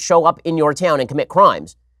immigrants show up in your town and commit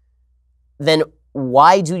crimes, then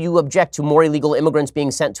why do you object to more illegal immigrants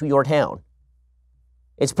being sent to your town?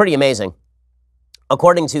 It's pretty amazing.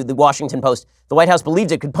 According to the Washington Post, the White House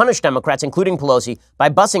believed it could punish Democrats, including Pelosi, by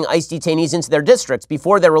busing ICE detainees into their districts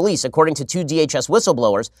before their release, according to 2 DHS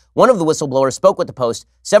whistleblowers. One of the whistleblowers spoke with the Post.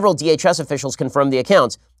 Several DHS officials confirmed the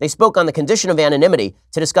accounts. They spoke on the condition of anonymity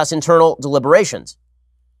to discuss internal deliberations.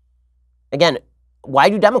 Again, why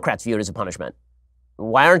do Democrats view it as a punishment?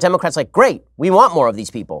 Why aren't Democrats like, great, we want more of these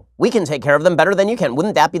people. We can take care of them better than you can.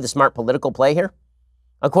 Wouldn't that be the smart political play here?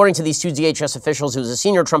 According to these 2 DHS officials, who was a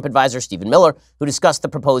senior Trump advisor, Stephen Miller, who discussed the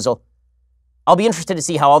proposal, I'll be interested to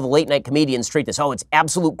see how all the late-night comedians treat this. Oh, it's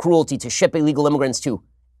absolute cruelty to ship illegal immigrants to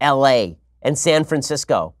L.A. and San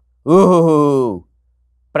Francisco. Ooh.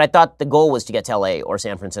 But I thought the goal was to get to L.A. or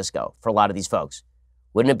San Francisco for a lot of these folks.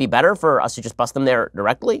 Wouldn't it be better for us to just bust them there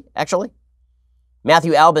directly, actually?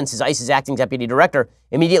 Matthew Albence, his ICE's acting deputy director,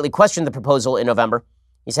 immediately questioned the proposal in November.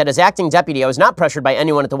 He said, as acting deputy, I was not pressured by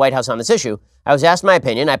anyone at the White House on this issue. I was asked my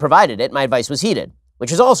opinion. I provided it. My advice was heeded,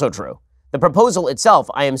 which is also true. The proposal itself,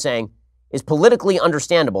 I am saying, is politically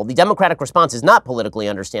understandable. The Democratic response is not politically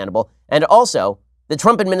understandable. And also, the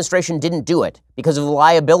Trump administration didn't do it because of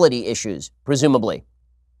liability issues, presumably.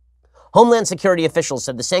 Homeland Security officials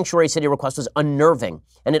said the sanctuary city request was unnerving,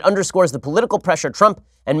 and it underscores the political pressure Trump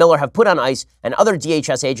and Miller have put on ICE and other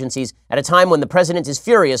DHS agencies at a time when the president is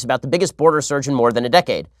furious about the biggest border surge in more than a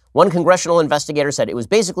decade. One congressional investigator said it was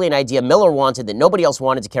basically an idea Miller wanted that nobody else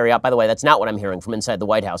wanted to carry out. By the way, that's not what I'm hearing from inside the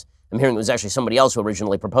White House. I'm hearing it was actually somebody else who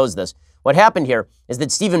originally proposed this. What happened here is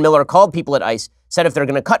that Stephen Miller called people at ICE, said if they're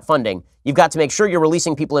going to cut funding, you've got to make sure you're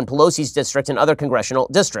releasing people in Pelosi's district and other congressional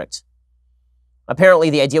districts. Apparently,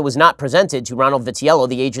 the idea was not presented to Ronald Vitiello,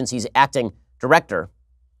 the agency's acting director.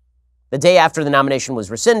 The day after the nomination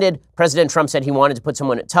was rescinded, President Trump said he wanted to put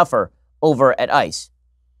someone tougher over at ICE.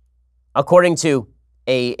 According to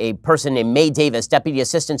a person named Mae Davis, deputy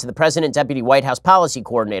assistant to the president, deputy White House policy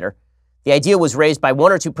coordinator, the idea was raised by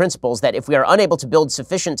 1 or 2 principals that if we are unable to build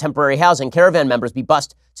sufficient temporary housing, caravan members be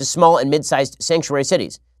bused to small and mid-sized sanctuary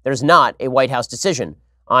cities. There's not a White House decision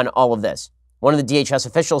on all of this. One of the DHS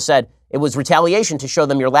officials said it was retaliation to show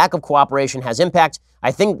them your lack of cooperation has impact.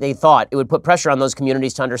 I think they thought it would put pressure on those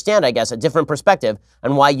communities to understand, I guess, a different perspective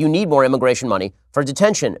on why you need more immigration money for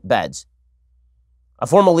detention beds. A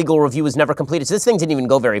formal legal review was never completed, so this thing didn't even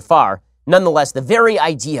go very far. Nonetheless, the very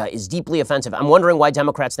idea is deeply offensive. I'm wondering why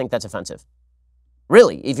Democrats think that's offensive.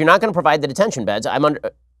 Really, if you're not going to provide the detention beds, I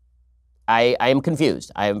am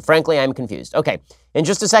confused. Frankly, I'm confused. Okay, in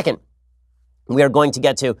just a second, we are going to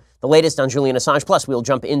get to the latest on Julian Assange, plus we'll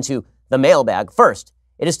jump into the mailbag. First,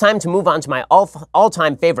 it is time to move on to my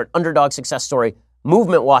all-time favorite underdog success story,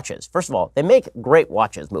 Movement watches. First of all, they make great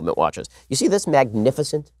watches, Movement watches. You see this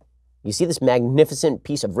magnificent piece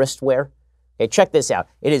of wristwear? Okay, check this out.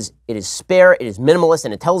 It is spare, it is minimalist,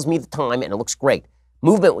 and it tells me the time, and it looks great.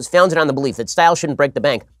 Movement was founded on the belief that style shouldn't break the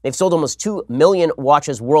bank. They've sold almost 2 million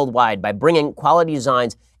watches worldwide by bringing quality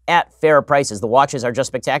designs at fair prices. The watches are just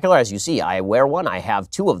spectacular. As you see, I wear one. I have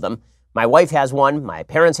 2 of them. My wife has one. My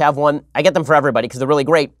parents have one. I get them for everybody because they're really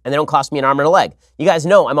great and they don't cost me an arm and a leg. You guys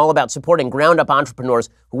know I'm all about supporting ground-up entrepreneurs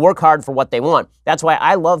who work hard for what they want. That's why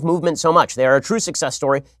I love Movement so much. They are a true success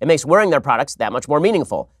story. It makes wearing their products that much more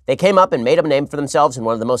meaningful. They came up and made a name for themselves in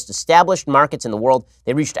one of the most established markets in the world.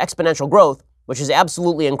 They reached exponential growth, which is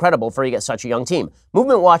absolutely incredible for such a young team.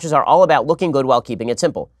 Movement watches are all about looking good while keeping it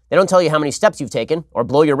simple. They don't tell you how many steps you've taken or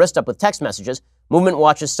blow your wrist up with text messages. Movement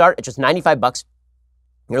watches start at just $95.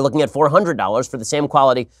 You're looking at $400 for the same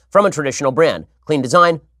quality from a traditional brand. Clean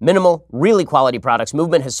design, minimal, really quality products.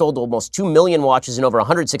 Movement has sold almost 2 million watches in over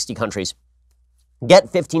 160 countries. Get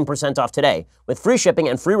 15% off today with free shipping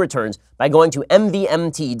and free returns by going to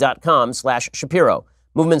mvmt.com/Shapiro.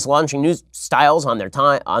 Movement's launching new styles on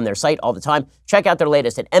their site all the time. Check out their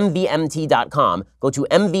latest at mvmt.com. Go to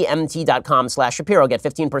mvmt.com/Shapiro. Get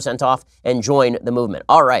 15% off and join the movement.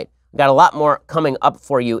 All right. We've got a lot more coming up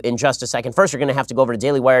for you in just a second. First, you're going to have to go over to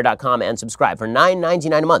dailywire.com and subscribe. For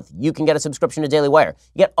 $9.99 a month, you can get a subscription to Daily Wire.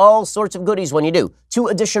 You get all sorts of goodies when you do. 2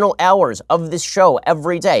 additional hours of this show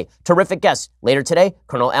every day. Terrific guests. Later today,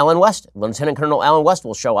 Lieutenant Colonel Alan West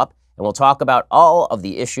will show up. and we'll talk about all of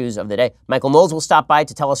the issues of the day. Michael Knowles will stop by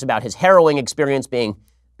to tell us about his harrowing experience being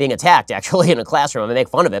attacked, actually, in a classroom. I'm going to make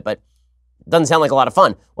fun of it, but it doesn't sound like a lot of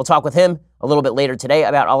fun. We'll talk with him a little bit later today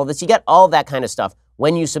about all of this. You get all that kind of stuff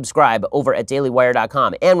when you subscribe over at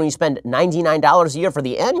dailywire.com. And when you spend $99 a year for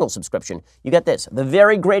the annual subscription, you get this, the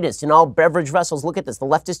very greatest in all beverage vessels. Look at this, the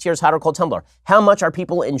Leftist Tears Hot or Cold Tumbler. How much are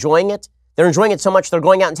people enjoying it? They're enjoying it so much they're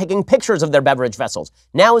going out and taking pictures of their beverage vessels.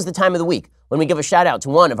 Now is the time of the week when we give a shout out to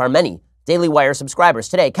one of our many Daily Wire subscribers.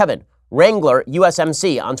 Today, Kevin, Wrangler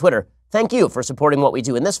USMC on Twitter. Thank you for supporting what we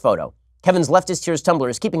do in this photo. Kevin's Leftist Tears tumbler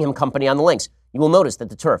is keeping him company on the links. You will notice that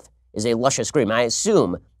the turf is a luscious green. I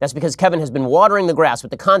assume that's because Kevin has been watering the grass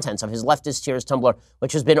with the contents of his Leftist Tears tumbler,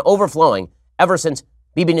 which has been overflowing ever since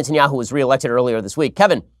Bibi Netanyahu was reelected earlier this week.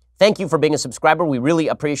 Kevin, thank you for being a subscriber. We really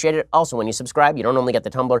appreciate it. Also, when you subscribe, you don't only get the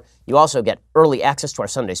tumbler, you also get early access to our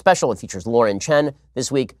Sunday special. It features Lauren Chen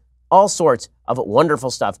this week. All sorts of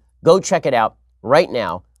wonderful stuff. Go check it out right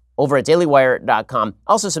now over at dailywire.com.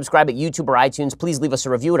 Also subscribe at YouTube or iTunes. Please leave us a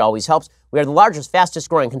review. It always helps. We are the largest, fastest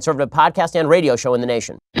growing conservative podcast and radio show in the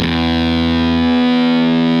nation.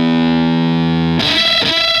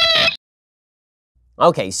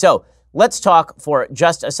 Okay, so let's talk for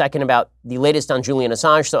just a second about the latest on Julian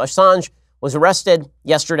Assange. So Assange was arrested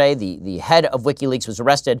yesterday. The head of WikiLeaks was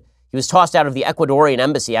arrested. He was tossed out of the Ecuadorian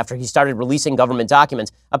embassy after he started releasing government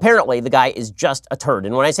documents. Apparently, the guy is just a turd.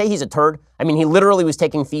 And when I say he's a turd, I mean he literally was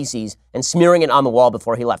taking feces and smearing it on the wall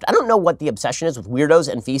before he left. I don't know what the obsession is with weirdos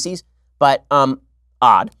and feces, but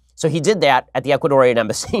odd. So he did that at the Ecuadorian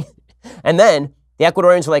embassy. And then the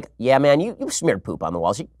Ecuadorians were like, yeah, man, you smeared poop on the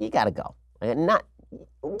walls. You got to go.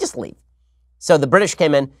 Just leave. So the British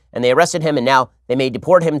came in and they arrested him, and now they may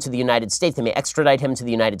deport him to the United States. They may extradite him to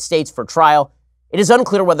the United States for trial. It is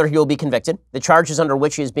unclear whether he will be convicted. The charges under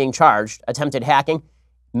which he is being charged, attempted hacking,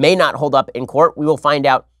 may not hold up in court. We will find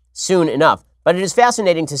out soon enough. But it is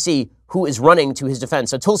fascinating to see who is running to his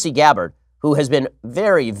defense. So Tulsi Gabbard, who has been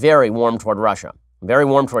very, very warm toward Russia, very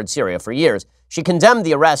warm toward Syria for years, she condemned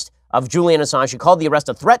the arrest of Julian Assange. She called the arrest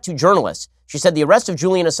a threat to journalists. She said the arrest of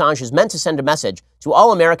Julian Assange is meant to send a message to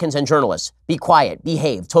all Americans and journalists. Be quiet,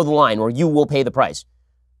 behave, toe the line, or you will pay the price.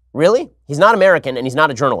 Really? He's not American and he's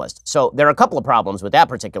not a journalist. So there are a couple of problems with that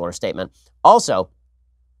particular statement. Also,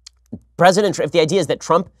 if the idea is that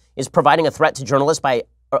Trump is providing a threat to journalists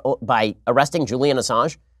by arresting Julian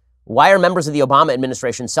Assange, why are members of the Obama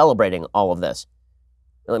administration celebrating all of this?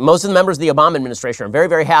 Most of the members of the Obama administration are very,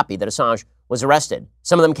 very happy that Assange was arrested.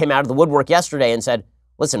 Some of them came out of the woodwork yesterday and said,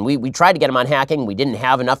 listen, we tried to get him on hacking. We didn't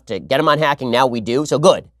have enough to get him on hacking. Now we do. So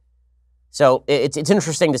good. So it's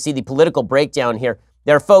interesting to see the political breakdown here.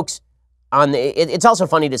 There are folks it's also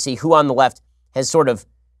funny to see who on the left has sort of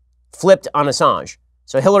flipped on Assange.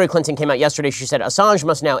 So Hillary Clinton came out yesterday. She said Assange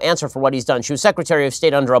must now answer for what he's done. She was Secretary of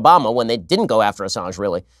State under Obama when they didn't go after Assange,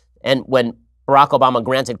 really. And when Barack Obama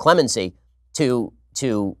granted clemency to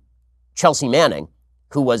Chelsea Manning,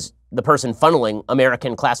 who was the person funneling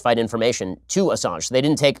American classified information to Assange. So they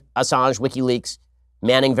didn't take Assange, WikiLeaks,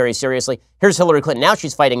 Manning very seriously. Here's Hillary Clinton. Now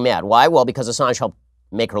she's fighting mad. Why? Well, because Assange helped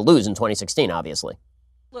make her lose in 2016, obviously.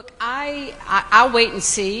 Look, I'll wait and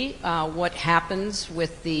see what happens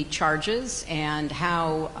with the charges and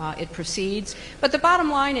how it proceeds. But the bottom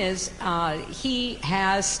line is he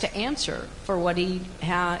has to answer for what he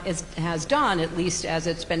has done, at least as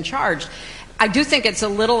it's been charged. I do think it's a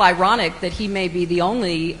little ironic that he may be the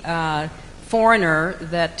only foreigner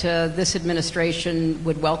that this administration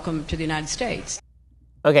would welcome to the United States.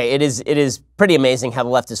 Okay, it is pretty amazing how the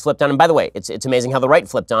left has flipped on him. By the way, it's amazing how the right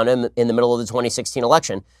flipped on him in the middle of the 2016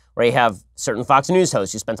 election, where you have certain Fox News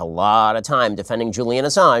hosts who spent a lot of time defending Julian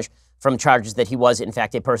Assange from charges that he was, in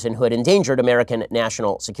fact, a person who had endangered American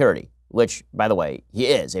national security, which, by the way, he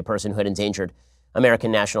is a person who had endangered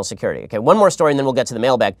American national security. Okay, one more story and then we'll get to the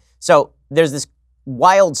mailbag. So there's this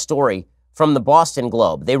wild story from the Boston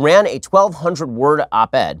Globe. They ran a 1,200-word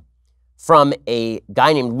op-ed from a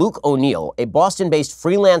guy named Luke O'Neill, a Boston-based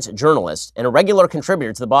freelance journalist and a regular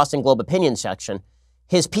contributor to the Boston Globe opinion section.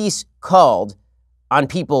 His piece called on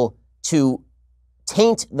people to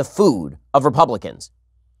taint the food of Republicans.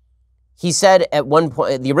 He said at one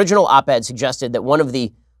point, the original op-ed suggested that one of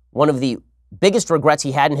the biggest regrets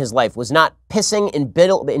he had in his life was not pissing in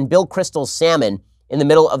Bill Kristol's salmon in the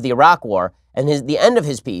middle of the Iraq War. And the end of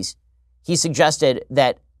his piece, he suggested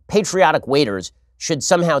that patriotic waiters should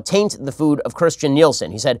somehow taint the food of Kirstjen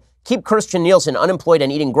Nielsen. He said, keep Kirstjen Nielsen unemployed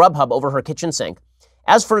and eating Grubhub over her kitchen sink.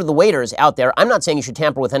 As for the waiters out there, I'm not saying you should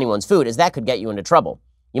tamper with anyone's food, as that could get you into trouble.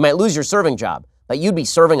 You might lose your serving job, but you'd be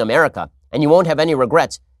serving America, and you won't have any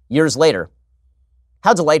regrets years later.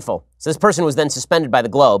 How delightful. So this person was then suspended by the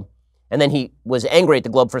Globe, And then he was angry at the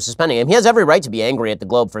Globe for suspending him. He has every right to be angry at the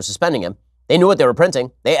Globe for suspending him. They knew what they were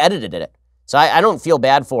printing. They edited it. So I don't feel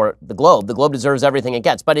bad for the Globe. The Globe deserves everything it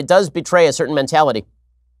gets, but it does betray a certain mentality.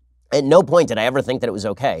 At no point did I ever think that it was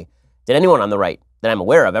okay. Did anyone on the right that I'm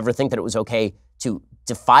aware of ever think that it was okay to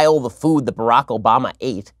defile the food that Barack Obama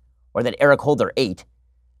ate or that Eric Holder ate?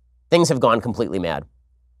 Things have gone completely mad.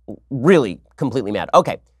 Really completely mad.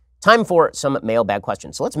 Okay, time for some mailbag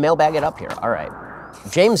questions. So let's mailbag it up here. All right.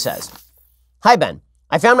 James says, "Hi, Ben.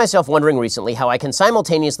 I found myself wondering recently how I can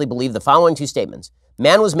simultaneously believe the following two statements.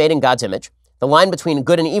 Man was made in God's image. The line between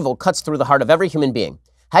good and evil cuts through the heart of every human being.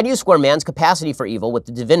 How do you square man's capacity for evil with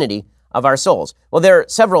the divinity of our souls?" Well, there are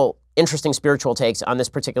several interesting spiritual takes on this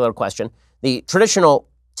particular question. The traditional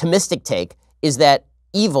Thomistic take is that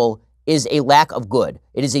evil is a lack of good.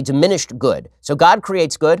 It is a diminished good. So God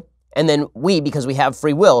creates good, and then we, because we have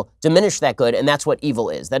free will, diminish that good, and that's what evil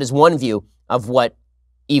is. That is one view of what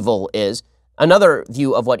evil is. Another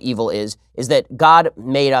view of what evil is that God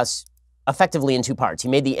made us effectively in two parts. He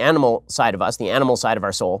made the animal side of us, the animal side of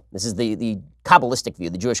our soul. This is the Kabbalistic view,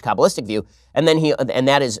 the Jewish Kabbalistic view. And then and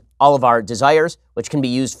that is all of our desires, which can be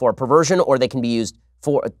used for perversion or they can be used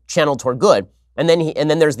for channeled toward good. And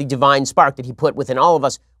then there's the divine spark that he put within all of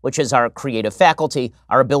us, which is our creative faculty,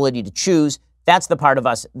 our ability to choose. That's the part of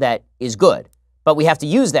us that is good. But we have to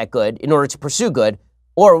use that good in order to pursue good,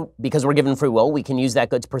 or because we're given free will, we can use that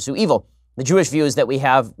good to pursue evil. The Jewish view is that we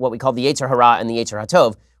have what we call the Yetzer Hara and the Yetzer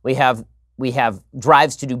HaTov. We have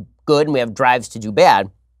drives to do good and we have drives to do bad.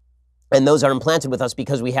 And those are implanted with us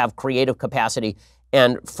because we have creative capacity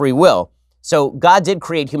and free will. So God did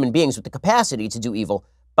create human beings with the capacity to do evil,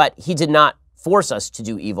 but he did not force us to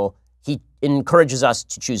do evil. He encourages us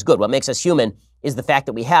to choose good. What makes us human is the fact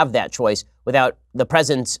that we have that choice. Without the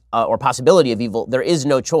presence or possibility of evil, there is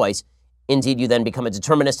no choice. Indeed, you then become a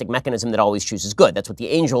deterministic mechanism that always chooses good. That's what the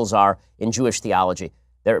angels are in Jewish theology.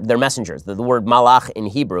 They're messengers. The word malach in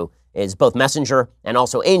Hebrew is both messenger and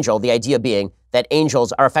also angel, the idea being that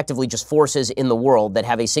angels are effectively just forces in the world that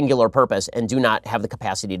have a singular purpose and do not have the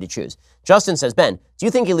capacity to choose. Justin says, Ben, do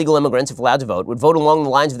you think illegal immigrants, if allowed to vote, would vote along the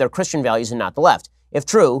lines of their Christian values and not the left? If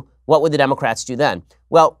true, what would the Democrats do then?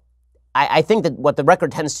 Well, I think that what the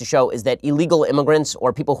record tends to show is that illegal immigrants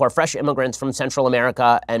or people who are fresh immigrants from Central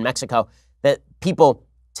America and Mexico, that people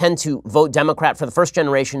tend to vote Democrat for the first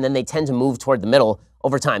generation, then they tend to move toward the middle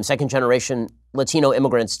over time. Second generation Latino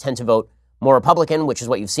immigrants tend to vote more Republican, which is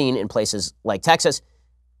what you've seen in places like Texas.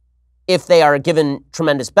 If they are given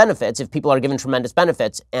tremendous benefits, if people are given tremendous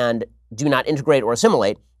benefits and do not integrate or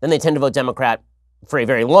assimilate, then they tend to vote Democrat for a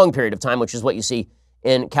very long period of time, which is what you see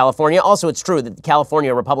in California. Also, it's true that the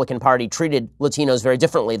California Republican Party treated Latinos very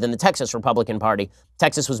differently than the Texas Republican Party.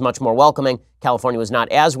 Texas was much more welcoming. California was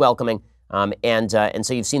not as welcoming. And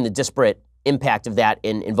so you've seen the disparate impact of that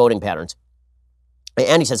in voting patterns.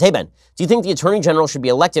 Andy says, hey, Ben, do you think the Attorney General should be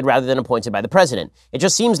elected rather than appointed by the President? It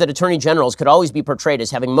just seems that Attorney Generals could always be portrayed as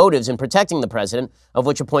having motives in protecting the President, of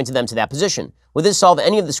which appointed them to that position. Would this solve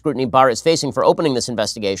any of the scrutiny Barr is facing for opening this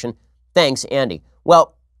investigation? Thanks, Andy.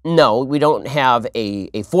 Well, no, we don't have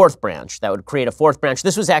a fourth branch that would create a fourth branch.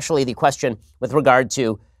 This was actually the question with regard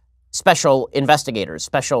to special investigators,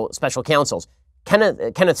 special counsels.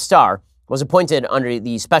 Kenneth Starr was appointed under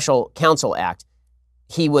the Special Counsel Act.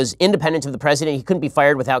 He was independent of the president. He couldn't be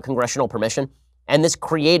fired without congressional permission. And this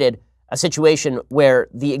created a situation where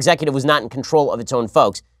the executive was not in control of its own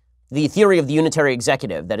folks. The theory of the unitary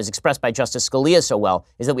executive that is expressed by Justice Scalia so well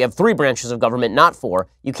is that we have three branches of government, not four.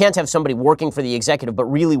 You can't have somebody working for the executive but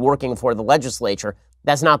really working for the legislature.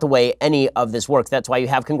 That's not the way any of this works. That's why you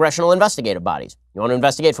have congressional investigative bodies. You want to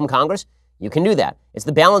investigate from Congress? You can do that. It's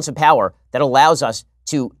the balance of power that allows us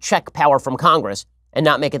to check power from Congress and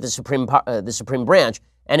not make it the supreme branch.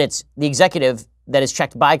 And it's the executive that is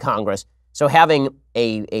checked by Congress. So having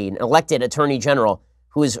an elected attorney general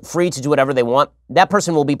who is free to do whatever they want, that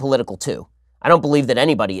person will be political too. I don't believe that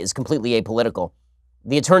anybody is completely apolitical.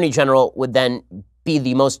 The attorney general would then be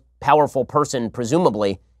the most powerful person,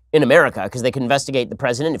 presumably, in America, because they could investigate the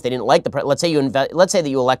president if they didn't like the president. Let's say that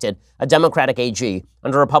you elected a Democratic AG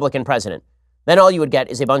under a Republican president. Then all you would get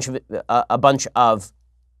is a bunch of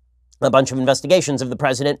investigations of the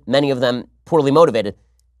president, many of them poorly motivated.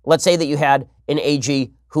 Let's say that you had an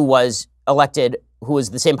AG who was elected, who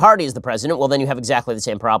is the same party as the president. Well, then you have exactly the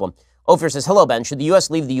same problem. Ophir says, hello, Ben. Should the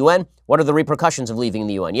U.S. leave the UN? What are the repercussions of leaving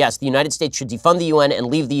the UN? Yes, the United States should defund the UN and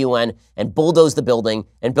leave the UN and bulldoze the building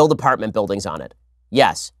and build apartment buildings on it.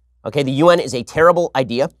 Yes. Okay, the UN is a terrible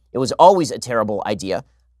idea. It was always a terrible idea.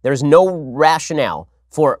 There's no rationale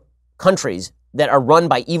for countries that are run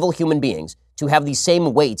by evil human beings to have the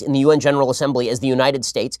same weight in the UN General Assembly as the United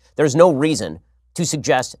States. There's no reason to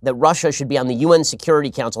suggest that Russia should be on the UN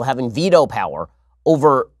Security Council having veto power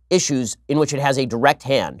over issues in which it has a direct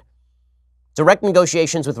hand. Direct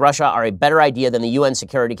negotiations with Russia are a better idea than the UN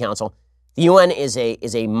Security Council. The UN is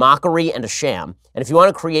a mockery and a sham. And if you want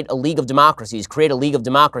to create a league of democracies, create a league of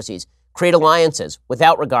democracies, create alliances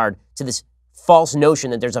without regard to this false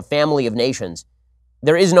notion that there's a family of nations.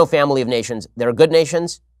 There is no family of nations. There are good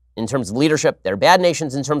nations in terms of leadership. There are bad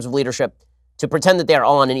nations in terms of leadership. To pretend that they are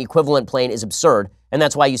all on an equivalent plane is absurd. And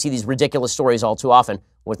that's why you see these ridiculous stories all too often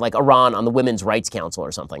with like Iran on the Women's Rights Council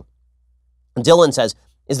or something. Dylan says,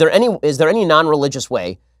 is there any non-religious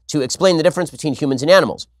way to explain the difference between humans and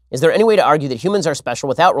animals? Is there any way to argue that humans are special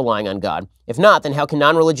without relying on God? If not, then how can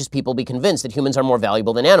non-religious people be convinced that humans are more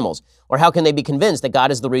valuable than animals? Or how can they be convinced that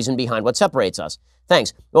God is the reason behind what separates us?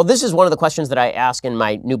 Thanks. Well, this is one of the questions that I ask in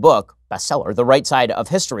my new book, bestseller, The Right Side of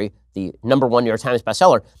History, the #1 New York Times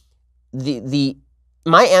bestseller.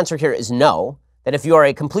 My answer here is no, that if you are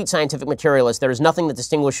a complete scientific materialist, there is nothing that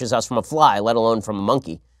distinguishes us from a fly, let alone from a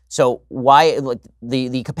monkey. So why, like,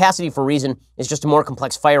 the capacity for reason is just a more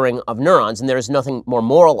complex firing of neurons, and there is nothing more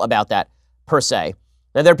moral about that per se.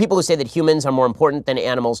 Now, there are people who say that humans are more important than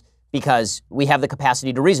animals because we have the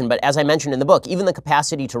capacity to reason. But as I mentioned in the book, even the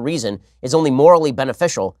capacity to reason is only morally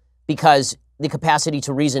beneficial because the capacity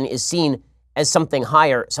to reason is seen as something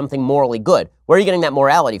higher, something morally good. Where are you getting that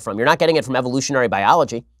morality from? You're not getting it from evolutionary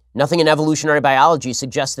biology. Nothing in evolutionary biology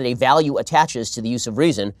suggests that a value attaches to the use of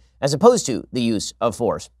reason as opposed to the use of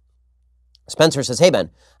force. Spencer says, hey, Ben,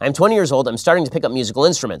 I'm 20 years old. I'm starting to pick up musical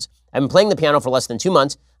instruments. I've been playing the piano for less than 2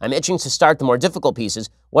 months. I'm itching to start the more difficult pieces.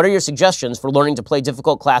 What are your suggestions for learning to play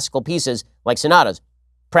difficult classical pieces like sonatas?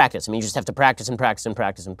 Practice. I mean, you just have to practice and practice and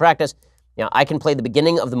practice and practice. You know, I can play the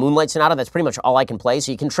beginning of the Moonlight Sonata. That's pretty much all I can play.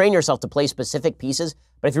 So you can train yourself to play specific pieces.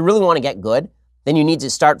 But if you really want to get good, then you need to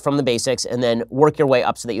start from the basics and then work your way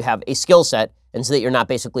up so that you have a skill set and so that you're not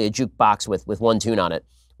basically a jukebox with one tune on it.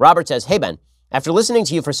 Robert says, hey, Ben, after listening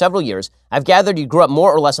to you for several years, I've gathered you grew up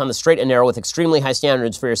more or less on the straight and narrow with extremely high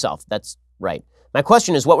standards for yourself. That's right. My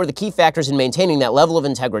question is, what were the key factors in maintaining that level of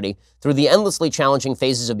integrity through the endlessly challenging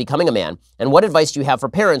phases of becoming a man? And what advice do you have for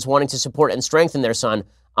parents wanting to support and strengthen their son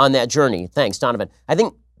on that journey? Thanks, Donovan. I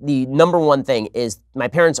think the #1 thing is my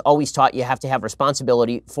parents always taught you have to have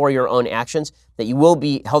responsibility for your own actions, that you will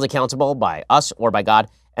be held accountable by us or by God,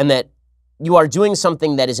 and that you are doing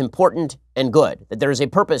something that is important and good, that there is a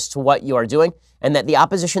purpose to what you are doing, and that the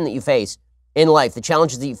opposition that you face in life, the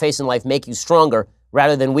challenges that you face in life make you stronger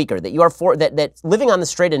rather than weaker, that you are that living on the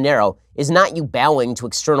straight and narrow is not you bowing to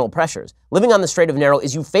external pressures. Living on the straight and narrow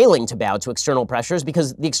is you failing to bow to external pressures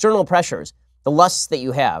because the external pressures, the lusts that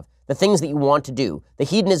you have, the things that you want to do, the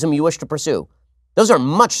hedonism you wish to pursue, those are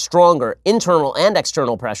much stronger internal and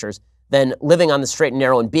external pressures than living on the straight and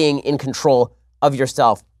narrow and being in control of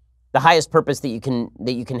yourself. The highest purpose that you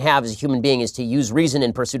can have as a human being is to use reason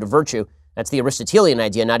in pursuit of virtue. That's the Aristotelian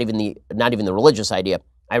idea, not even the religious idea.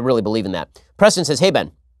 I really believe in that. Preston says, hey,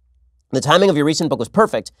 Ben, the timing of your recent book was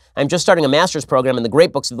perfect. I'm just starting a master's program in the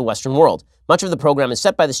great books of the Western world. Much of the program is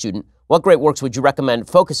set by the student. What great works would you recommend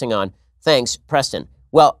focusing on? Thanks, Preston.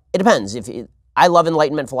 Well, it depends. I love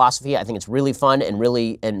Enlightenment philosophy. I think it's really fun and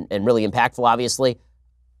really impactful, obviously.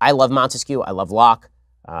 I love Montesquieu. I love Locke.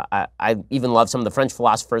 I even love some of the French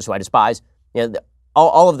philosophers who I despise. You know,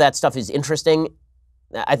 all of that stuff is interesting.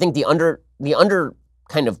 I think the under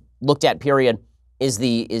kind of looked at period is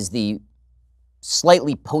the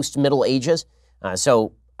slightly post-Middle Ages.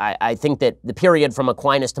 So I think that the period from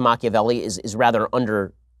Aquinas to Machiavelli is rather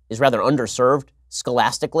underserved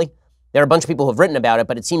scholastically. There are a bunch of people who have written about it,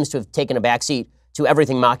 but it seems to have taken a backseat to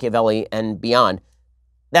everything Machiavelli and beyond.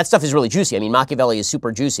 That stuff is really juicy. I mean, Machiavelli is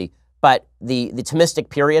super juicy. But the Thomistic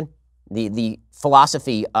period, the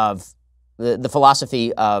philosophy of the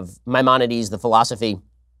philosophy of Maimonides, the philosophy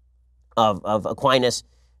of Aquinas,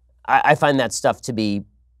 I find that stuff to be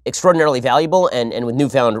extraordinarily valuable and with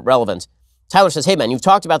newfound relevance. Tyler says, hey, man, you've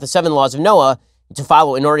talked about the 7 laws of Noah to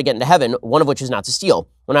follow in order to get into heaven, one of which is not to steal.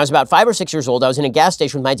 When I was about 5 or 6 years old, I was in a gas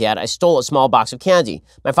station with my dad. I stole a small box of candy.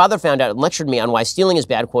 My father found out and lectured me on why stealing is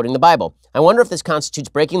bad, quoting the Bible. I wonder if this constitutes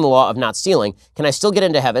breaking the law of not stealing. Can I still get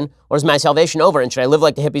into heaven, or is my salvation over, and should I live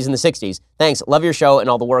like the hippies in the 60s? Thanks. Love your show and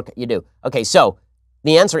all the work you do. Okay, so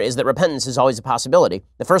the answer is that repentance is always a possibility.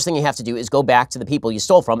 The first thing you have to do is go back to the people you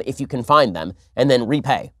stole from, if you can find them, and then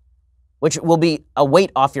repay, which will be a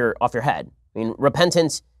weight off your head. I mean,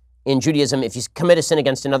 repentance in Judaism, if you commit a sin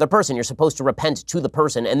against another person, you're supposed to repent to the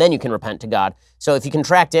person, and then you can repent to God. So if you can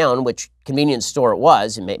track down which convenience store it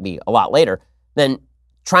was, it may be a lot later, then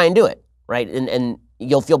try and do it, right? And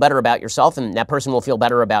you'll feel better about yourself, and that person will feel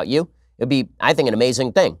better about you. It'd be, I think, an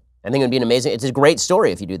amazing thing. I think it would be it's a great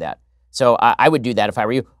story if you do that. So I would do that if I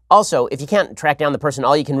were you. Also, if you can't track down the person,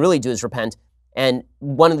 all you can really do is repent. And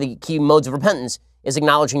one of the key modes of repentance is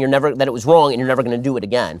acknowledging that it was wrong and you're never going to do it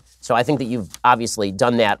again. So I think that you've obviously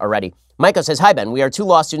done that already. Micah says, hi, Ben. We are 2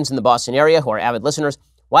 law students in the Boston area who are avid listeners.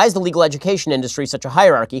 Why is the legal education industry such a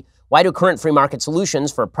hierarchy? Why do current free market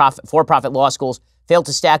solutions for for-profit law schools fail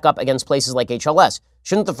to stack up against places like HLS?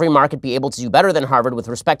 Shouldn't the free market be able to do better than Harvard with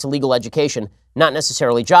respect to legal education, not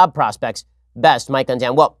necessarily job prospects? Best, Micah and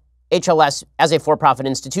Dan. Well, HLS, as a for-profit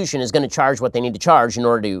institution, is going to charge what they need to charge in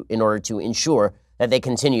order to ensure that they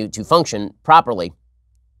continue to function properly.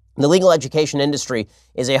 The legal education industry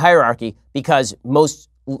is a hierarchy because most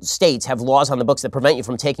states have laws on the books that prevent you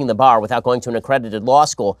from taking the bar without going to an accredited law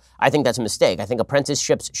school. I think that's a mistake. I think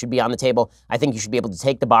apprenticeships should be on the table. I think you should be able to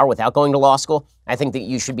take the bar without going to law school. I think that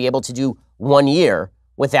you should be able to do 1 year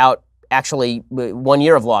without 1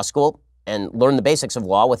 year of law school and learn the basics of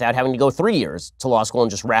law without having to go 3 years to law school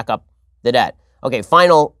and just rack up the debt. Okay,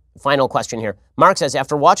 final question here. Mark says,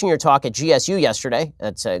 after watching your talk at GSU yesterday,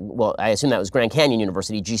 I assume that was Grand Canyon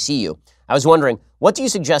University, GCU, I was wondering, what do you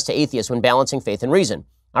suggest to atheists when balancing faith and reason?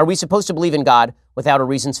 Are we supposed to believe in God without a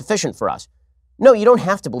reason sufficient for us? No, you don't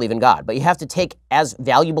have to believe in God, but you have to take as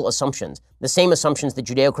valuable assumptions, the same assumptions that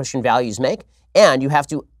Judeo-Christian values make, and you have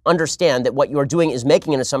to understand that what you are doing is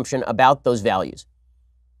making an assumption about those values.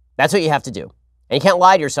 That's what you have to do. And you can't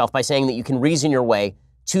lie to yourself by saying that you can reason your way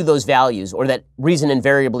to those values or that reason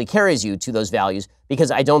invariably carries you to those values, because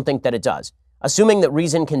I don't think that it does. Assuming that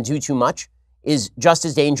reason can do too much is just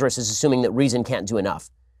as dangerous as assuming that reason can't do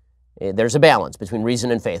enough. There's a balance between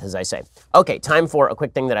reason and faith, as I say. Okay, time for a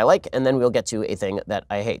quick thing that I like, and then we'll get to a thing that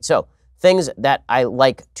I hate. So, things that I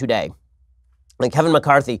like today. Like Kevin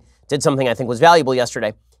McCarthy did something I think was valuable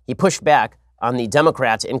yesterday. He pushed back on the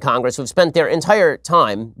Democrats in Congress who've spent their entire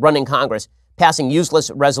time running Congress passing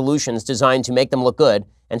useless resolutions designed to make them look good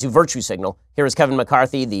and to virtue signal. Here is Kevin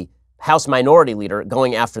McCarthy, the House Minority Leader,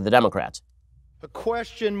 going after the Democrats. A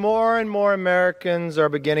question more and more Americans are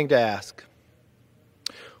beginning to ask.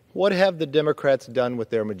 What have the Democrats done with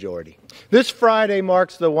their majority? This Friday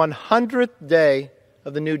marks the 100th day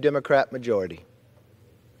of the new Democrat majority.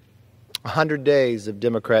 100 days of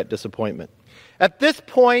Democrat disappointment. At this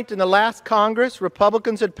point in the last Congress,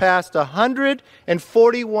 Republicans had passed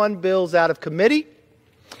 141 bills out of committee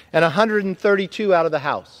and 132 out of the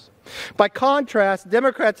House. By contrast,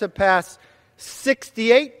 Democrats have passed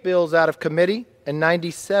 68 bills out of committee and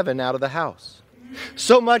 97 out of the House.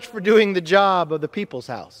 So much for doing the job of the people's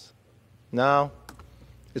house. No,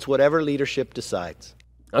 it's whatever leadership decides.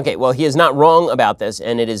 Okay, well, he is not wrong about this,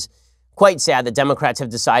 and it is quite sad that Democrats have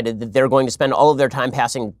decided that they're going to spend all of their time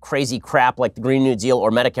passing crazy crap like the Green New Deal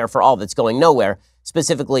or Medicare for All that's going nowhere,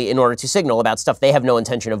 specifically in order to signal about stuff they have no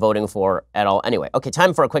intention of voting for at all anyway. Okay,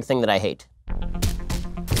 time for a quick thing that I hate.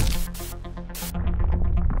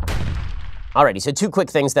 Alrighty, so 2 quick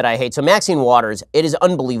things that I hate. So Maxine Waters, it is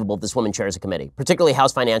unbelievable this woman chairs a committee, particularly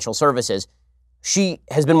House Financial Services. She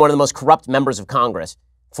has been one of the most corrupt members of Congress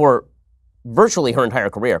for virtually her entire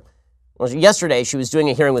career. Well, yesterday, she was doing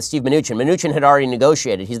a hearing with Steve Mnuchin. Mnuchin had already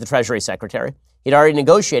negotiated. He's the Treasury Secretary. He'd already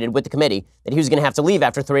negotiated with the committee that he was going to have to leave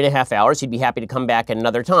after 3.5 hours. He'd be happy to come back at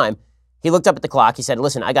another time. He looked up at the clock. He said,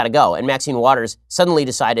 listen, I got to go. And Maxine Waters suddenly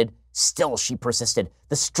decided, still she persisted.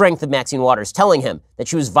 The strength of Maxine Waters telling him that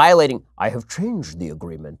she was violating, I have changed the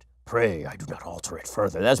agreement. Pray I do not alter it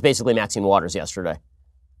further. That's basically Maxine Waters yesterday.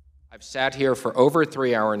 I've sat here for over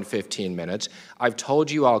 3 hours and 15 minutes. I've told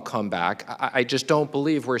you I'll come back. I just don't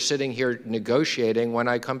believe we're sitting here negotiating when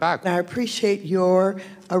I come back. I appreciate your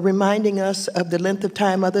reminding us of the length of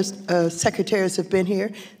time other secretaries have been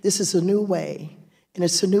here. This is a new way, and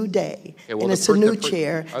it's a new day, okay, well, and it's a new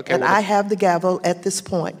chair, okay, and well, I have the gavel at this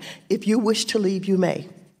point. If you wish to leave, you may.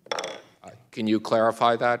 Can you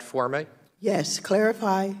clarify that for me? Yes,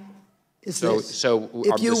 clarify is this. So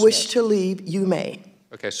if you wish to leave, you may.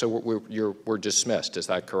 Okay, so we're dismissed. Is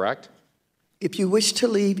that correct? If you wish to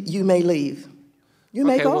leave, you may leave. You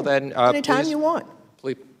may go well then, anytime you want.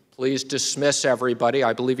 Please dismiss everybody.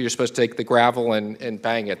 I believe you're supposed to take the gravel and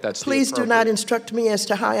bang it. That's Please do not instruct me as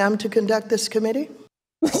to how I'm to conduct this committee.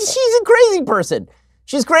 She's a crazy person.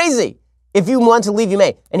 She's crazy. If you want to leave, you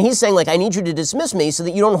may. And he's saying, like, I need you to dismiss me so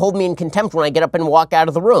that you don't hold me in contempt when I get up and walk out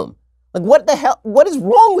of the room. Like, what the hell? What is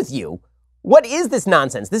wrong with you? What is this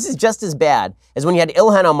nonsense? This is just as bad as when you had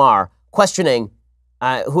Ilhan Omar questioning,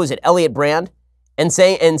 who is it, Elliot Brand, and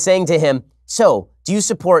saying to him, so, do you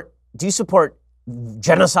support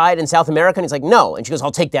genocide in South America? And he's like, no. And she goes,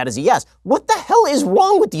 I'll take that as a yes. What the hell is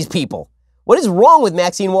wrong with these people? What is wrong with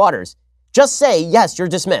Maxine Waters? Just say, yes, you're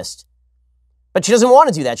dismissed. But she doesn't want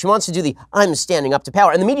to do that. She wants to do the I'm standing up to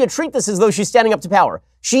power. And the media treat this as though she's standing up to power.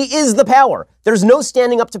 She is the power. There's no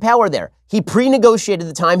standing up to power there. He pre-negotiated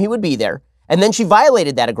the time he would be there. And then she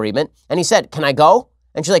violated that agreement. And he said, can I go?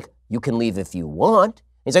 And she's like, you can leave if you want.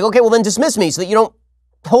 He's like, okay, well then dismiss me so that you don't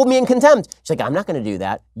hold me in contempt. She's like, I'm not going to do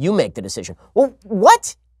that. You make the decision. Well,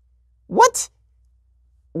 what? What?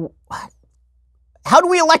 How do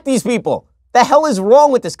we elect these people? The hell is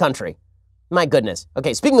wrong with this country? My goodness.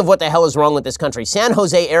 Okay, speaking of what the hell is wrong with this country, San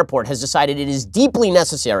Jose Airport has decided it is deeply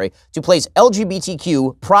necessary to place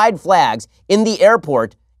LGBTQ pride flags in the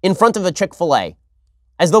airport in front of a Chick-fil-A,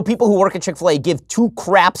 as though people who work at Chick-fil-A give two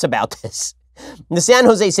craps about this. The San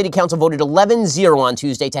Jose City Council voted 11-0 on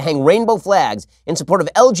Tuesday to hang rainbow flags in support of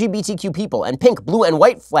LGBTQ people and pink, blue, and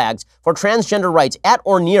white flags for transgender rights at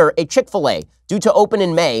or near a Chick-fil-A, due to open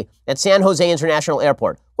in May at San Jose International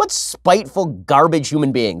Airport. What spiteful garbage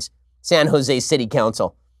human beings. San Jose City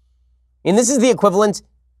Council. And this is the equivalent,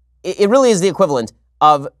 it really is the equivalent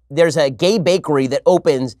of there's a gay bakery that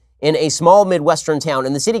opens in a small Midwestern town,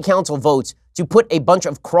 and the city council votes to put a bunch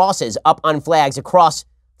of crosses up on flags across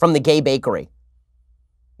from the gay bakery.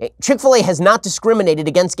 Chick-fil-A has not discriminated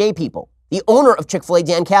against gay people. The owner of Chick-fil-A,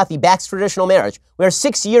 Dan Cathy, backs traditional marriage. We are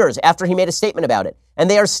 6 years after he made a statement about it, and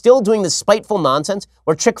they are still doing this spiteful nonsense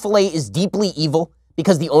where Chick-fil-A is deeply evil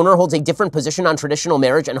because the owner holds a different position on traditional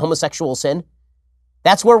marriage and homosexual sin.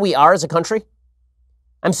 That's where we are as a country.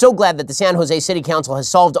 I'm so glad that the San Jose City Council has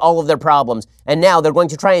solved all of their problems, and now they're going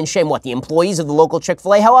to try and shame, what, the employees of the local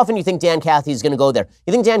Chick-fil-A? How often do you think Dan Cathy is going to go there?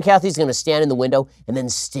 You think Dan Cathy is going to stand in the window and then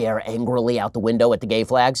stare angrily out the window at the gay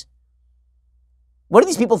flags? What do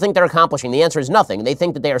these people think they're accomplishing? The answer is nothing. They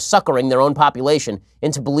think that they are suckering their own population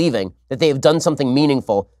into believing that they have done something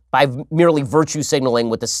meaningful by merely virtue signaling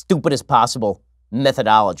with the stupidest possible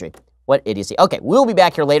methodology. What idiocy. Okay, we'll be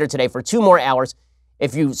back here later today for 2 more hours.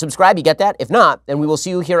 If you subscribe, you get that. If not, then we will see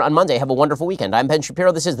you here on Monday. Have a wonderful weekend. I'm Ben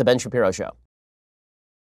Shapiro. This is The Ben Shapiro Show.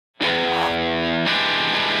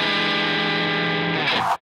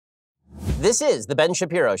 This is The Ben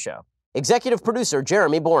Shapiro Show. Executive producer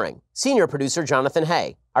Jeremy Boring. Senior producer Jonathan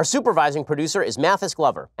Hay. Our supervising producer is Mathis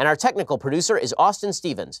Glover. And our technical producer is Austin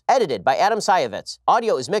Stevens. Edited by Adam Sayevitz.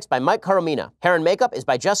 Audio is mixed by Mike Caromina. Hair and makeup is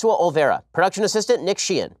by Jesua Olvera. Production assistant Nick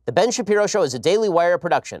Sheehan. The Ben Shapiro Show is a Daily Wire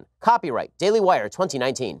production. Copyright Daily Wire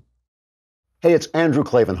 2019. Hey, it's Andrew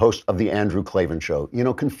Klavan, host of The Andrew Klavan Show. You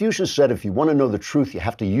know, Confucius said if you want to know the truth, you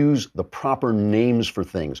have to use the proper names for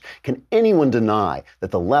things. Can anyone deny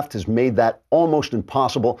that the left has made that almost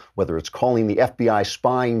impossible, whether it's calling the FBI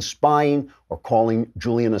spying, or calling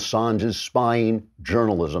Julian Assange's spying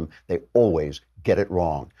journalism? They always get it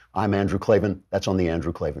wrong. I'm Andrew Klavan. That's on The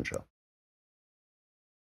Andrew Klavan Show.